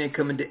 where you can't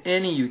come into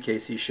any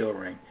UKC show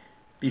ring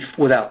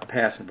without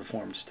passing the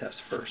performance test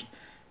first.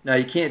 Now,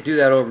 you can't do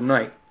that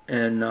overnight,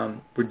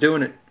 and we're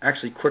doing it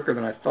actually quicker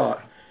than I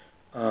thought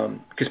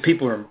because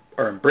people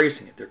are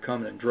embracing it. They're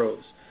coming in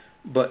droves.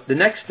 But the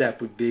next step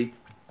would be,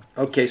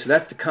 okay, so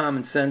that's the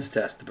common sense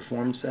test, the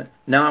performance test.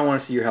 Now I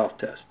want to see your health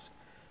tests.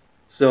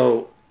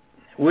 So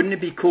wouldn't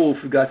it be cool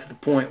if we got to the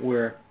point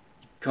where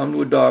you come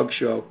to a dog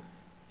show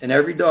and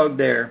every dog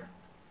there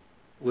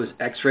was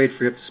x-rayed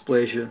for hip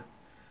dysplasia,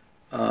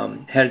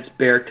 had its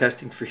bear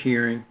testing for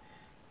hearing,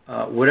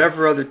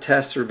 whatever other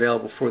tests are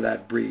available for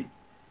that breed.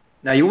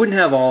 Now, you wouldn't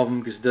have all of them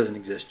because it doesn't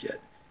exist yet,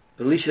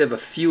 but at least you have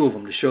a few of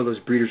them to show those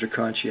breeders are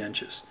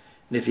conscientious.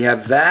 And if you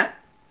have that,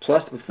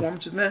 plus the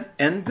performance event,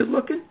 and good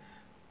looking,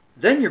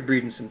 then you're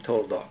breeding some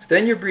total dogs.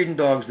 Then you're breeding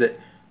dogs that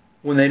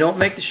when they don't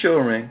make the show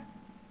ring,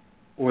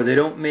 or they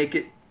don't make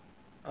it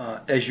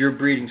as your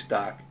breeding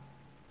stock,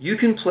 you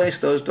can place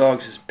those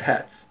dogs as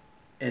pets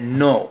and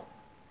know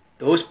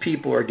those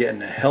people are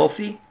getting a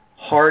healthy,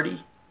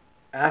 hardy,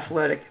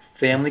 athletic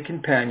family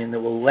companion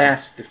that will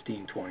last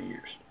 15, 20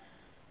 years.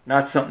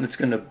 Not something that's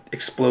going to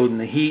explode in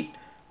the heat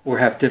or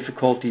have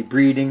difficulty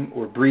breeding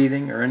or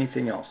breathing or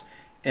anything else.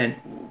 And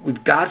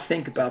we've got to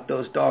think about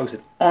those dogs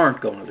that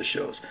aren't going to the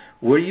shows.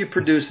 What are you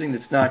producing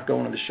that's not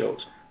going to the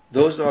shows?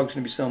 Those dogs are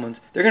going to be someone's,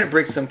 they're going to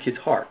break some kid's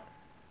heart.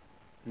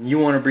 And you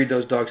want to breed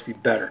those dogs to be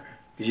better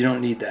because you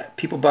don't need that.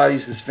 People buy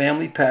these as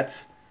family pets,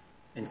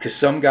 and because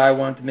some guy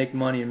wanted to make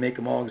money and make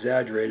them all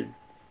exaggerated.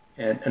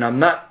 And I'm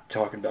not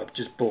talking about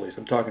just bullies.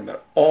 I'm talking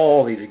about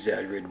all these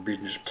exaggerated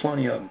breeds. There's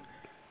plenty of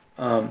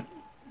them.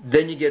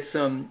 Then you get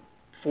some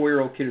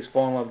 4-year-old kid who's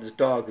fallen in love with his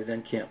dog who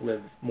then can't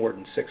live more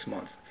than 6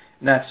 months.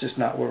 And that's just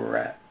not where we're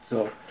at.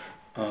 So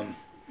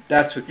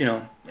that's what,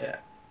 yeah.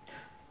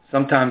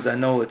 Sometimes I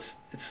know it's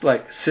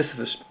like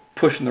Sisyphus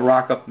pushing the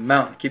rock up the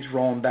mountain. It keeps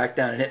rolling back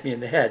down and hit me in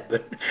the head.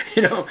 But,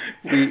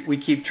 we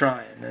keep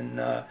trying.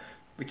 And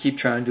we keep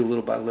trying to do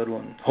little by little.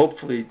 And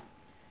hopefully,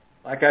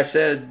 like I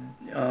said,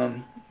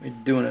 we're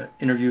doing an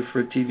interview for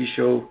a TV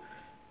show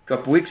a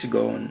couple weeks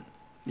ago, and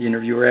the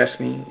interviewer asked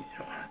me,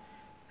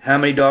 how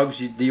many dogs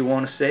do you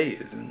want to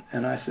save?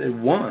 And I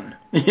said, 1.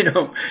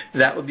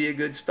 That would be a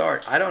good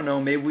start. I don't know.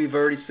 Maybe we've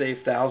already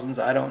saved thousands.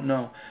 I don't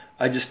know.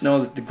 I just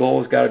know that the goal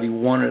has got to be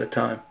 1 at a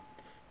time.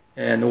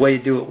 And the way you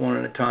do it 1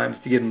 at a time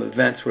is to give them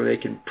events where they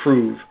can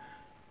prove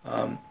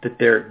that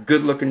they're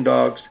good-looking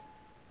dogs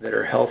that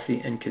are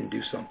healthy and can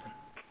do something.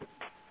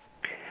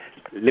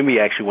 Let me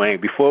ask you, Wayne,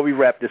 before we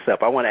wrap this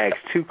up, I want to ask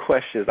 2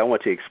 questions. I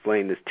want to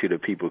explain this to the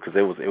people because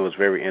it was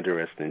very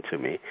interesting to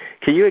me.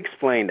 Can you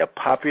explain the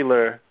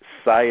popular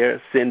sire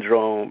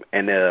syndrome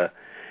and the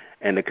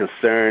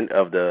concern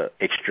of the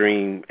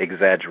extreme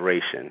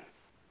exaggeration?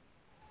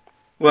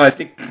 Well, I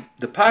think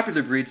the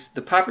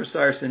popular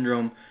sire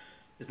syndrome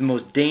is the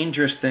most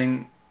dangerous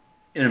thing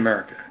in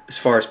America as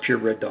far as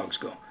purebred dogs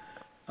go.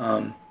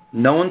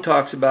 No one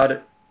talks about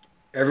it.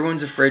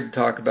 Everyone's afraid to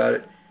talk about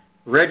it.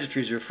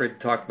 Registries are afraid to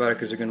talk about it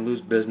because they're going to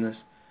lose business.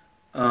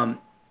 A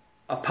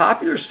a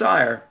popular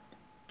sire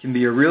can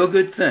be a real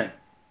good thing,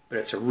 but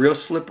it's a real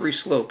slippery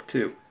slope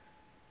too.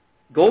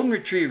 Golden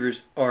retrievers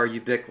are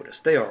ubiquitous.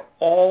 They are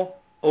all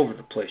over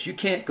the place. You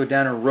can't go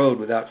down a road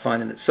without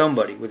finding that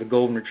somebody with a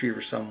golden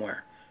retriever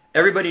somewhere.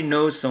 Everybody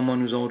knows someone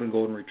who's owned a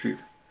golden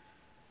retriever.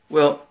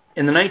 Well,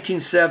 in the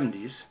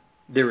 1970s,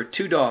 there were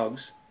two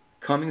dogs,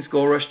 Cummings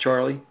Gold Rush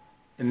Charlie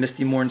and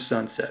Misty Morn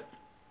Sunset.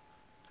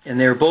 And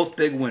they were both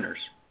big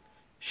winners,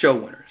 show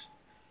winners.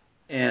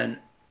 And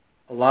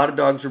a lot of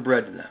dogs were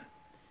bred to them.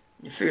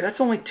 You figure that's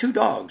only two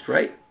dogs,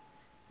 right?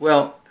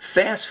 Well,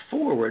 fast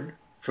forward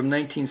from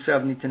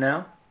 1970 to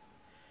now,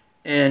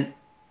 and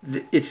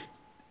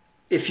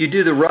if you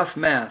do the rough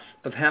math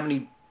of how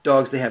many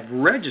dogs they have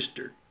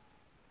registered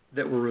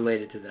that were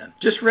related to them,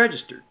 just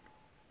registered,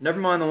 never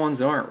mind the ones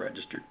that aren't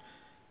registered,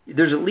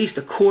 there's at least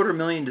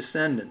 250,000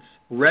 descendants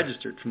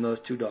registered from those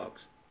two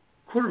dogs.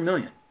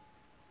 250,000.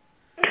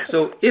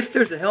 So if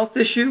there's a health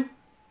issue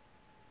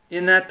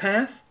in that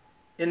path,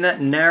 in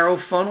that narrow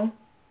funnel,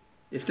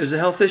 if there's a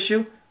health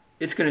issue,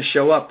 it's going to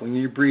show up when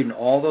you're breeding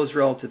all those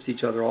relatives to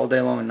each other all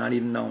day long and not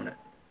even knowing it.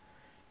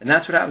 And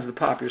that's what happens with the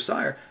popular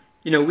sire.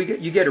 You know,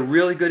 you get a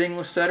really good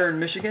English setter in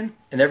Michigan,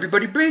 and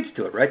everybody breeds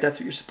to it, right? That's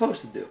what you're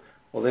supposed to do.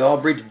 Well, they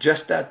all breed to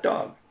just that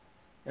dog.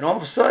 And all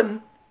of a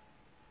sudden,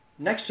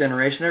 next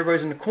generation,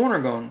 everybody's in the corner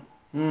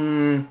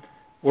going,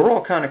 we're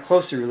all kind of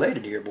closely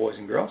related here, boys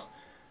and girls.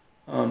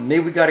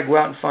 Maybe we got to go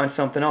out and find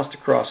something else to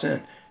cross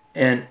in.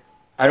 And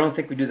I don't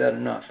think we do that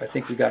enough. I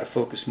think we got to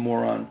focus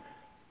more on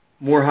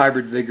more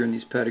hybrid vigor in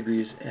these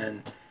pedigrees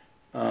and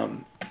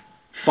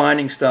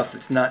finding stuff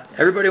that's not.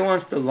 Everybody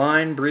wants to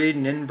line breed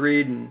and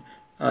inbreed and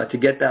to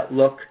get that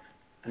look,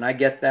 and I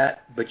get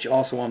that. But you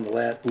also want them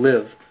to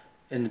live,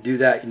 and to do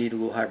that, you need a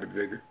little hybrid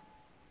vigor.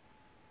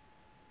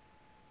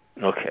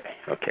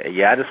 Okay.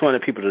 Yeah, I just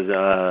wanted people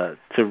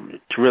to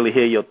really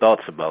hear your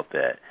thoughts about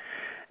that.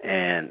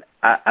 And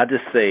I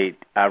just say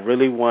I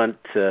really want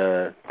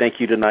to thank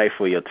you tonight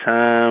for your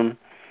time,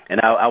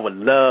 and I would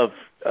love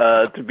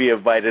to be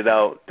invited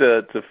out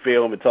to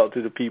film and talk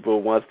to the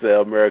people once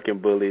the American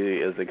Bully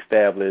is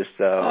established.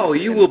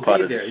 You will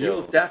be there. You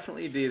will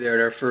definitely be there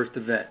at our first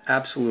event.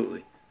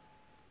 Absolutely.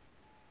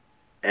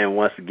 And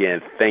once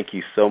again, thank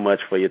you so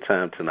much for your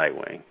time tonight,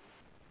 Wayne.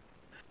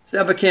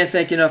 Seb, I can't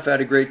thank you enough. I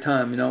had a great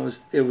time. You know,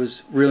 it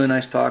was really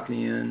nice talking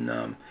to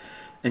you,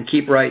 and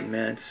keep writing,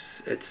 man.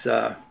 It's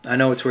I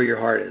know it's where your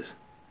heart is.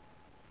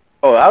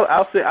 Oh,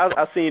 I'll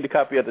send you the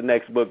copy of the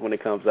next book when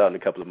it comes out in a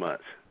couple of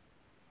months.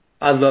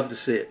 I'd love to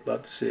see it.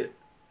 Love to see it.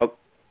 Oh,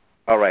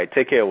 all right.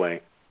 Take care,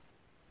 Wayne.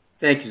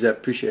 Thank you, Zeb.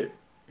 Appreciate it.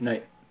 Good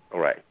night. All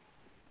right.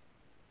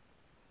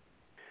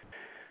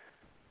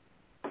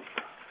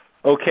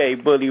 Okay,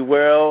 Bully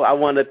World, I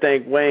want to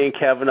thank Wayne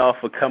Cavanaugh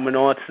for coming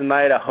on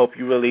tonight. I hope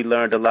you really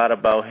learned a lot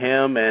about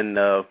him and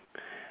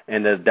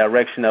the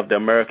direction of the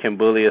American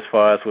Bully as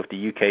far as with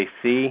the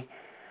UKC.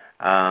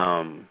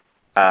 I'm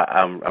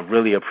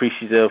really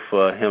appreciative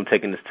for him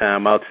taking this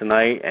time out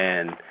tonight.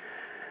 And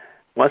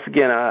once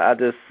again, I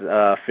just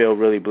feel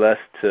really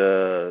blessed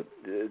to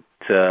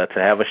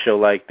have a show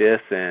like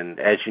this.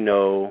 And as you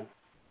know,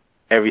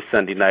 every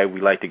Sunday night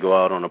we like to go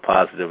out on a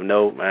positive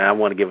note. And I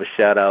want to give a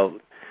shout out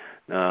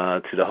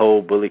to the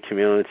whole bully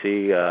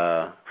community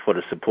for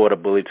the support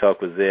of Bully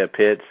Talk with Zed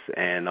Pitts,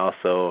 and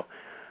also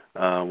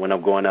when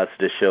I'm going out to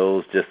the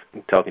shows, just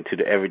talking to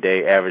the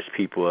everyday average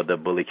people of the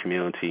bully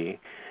community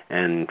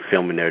and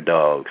filming their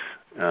dogs.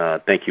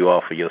 Thank you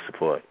all for your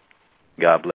support. God bless.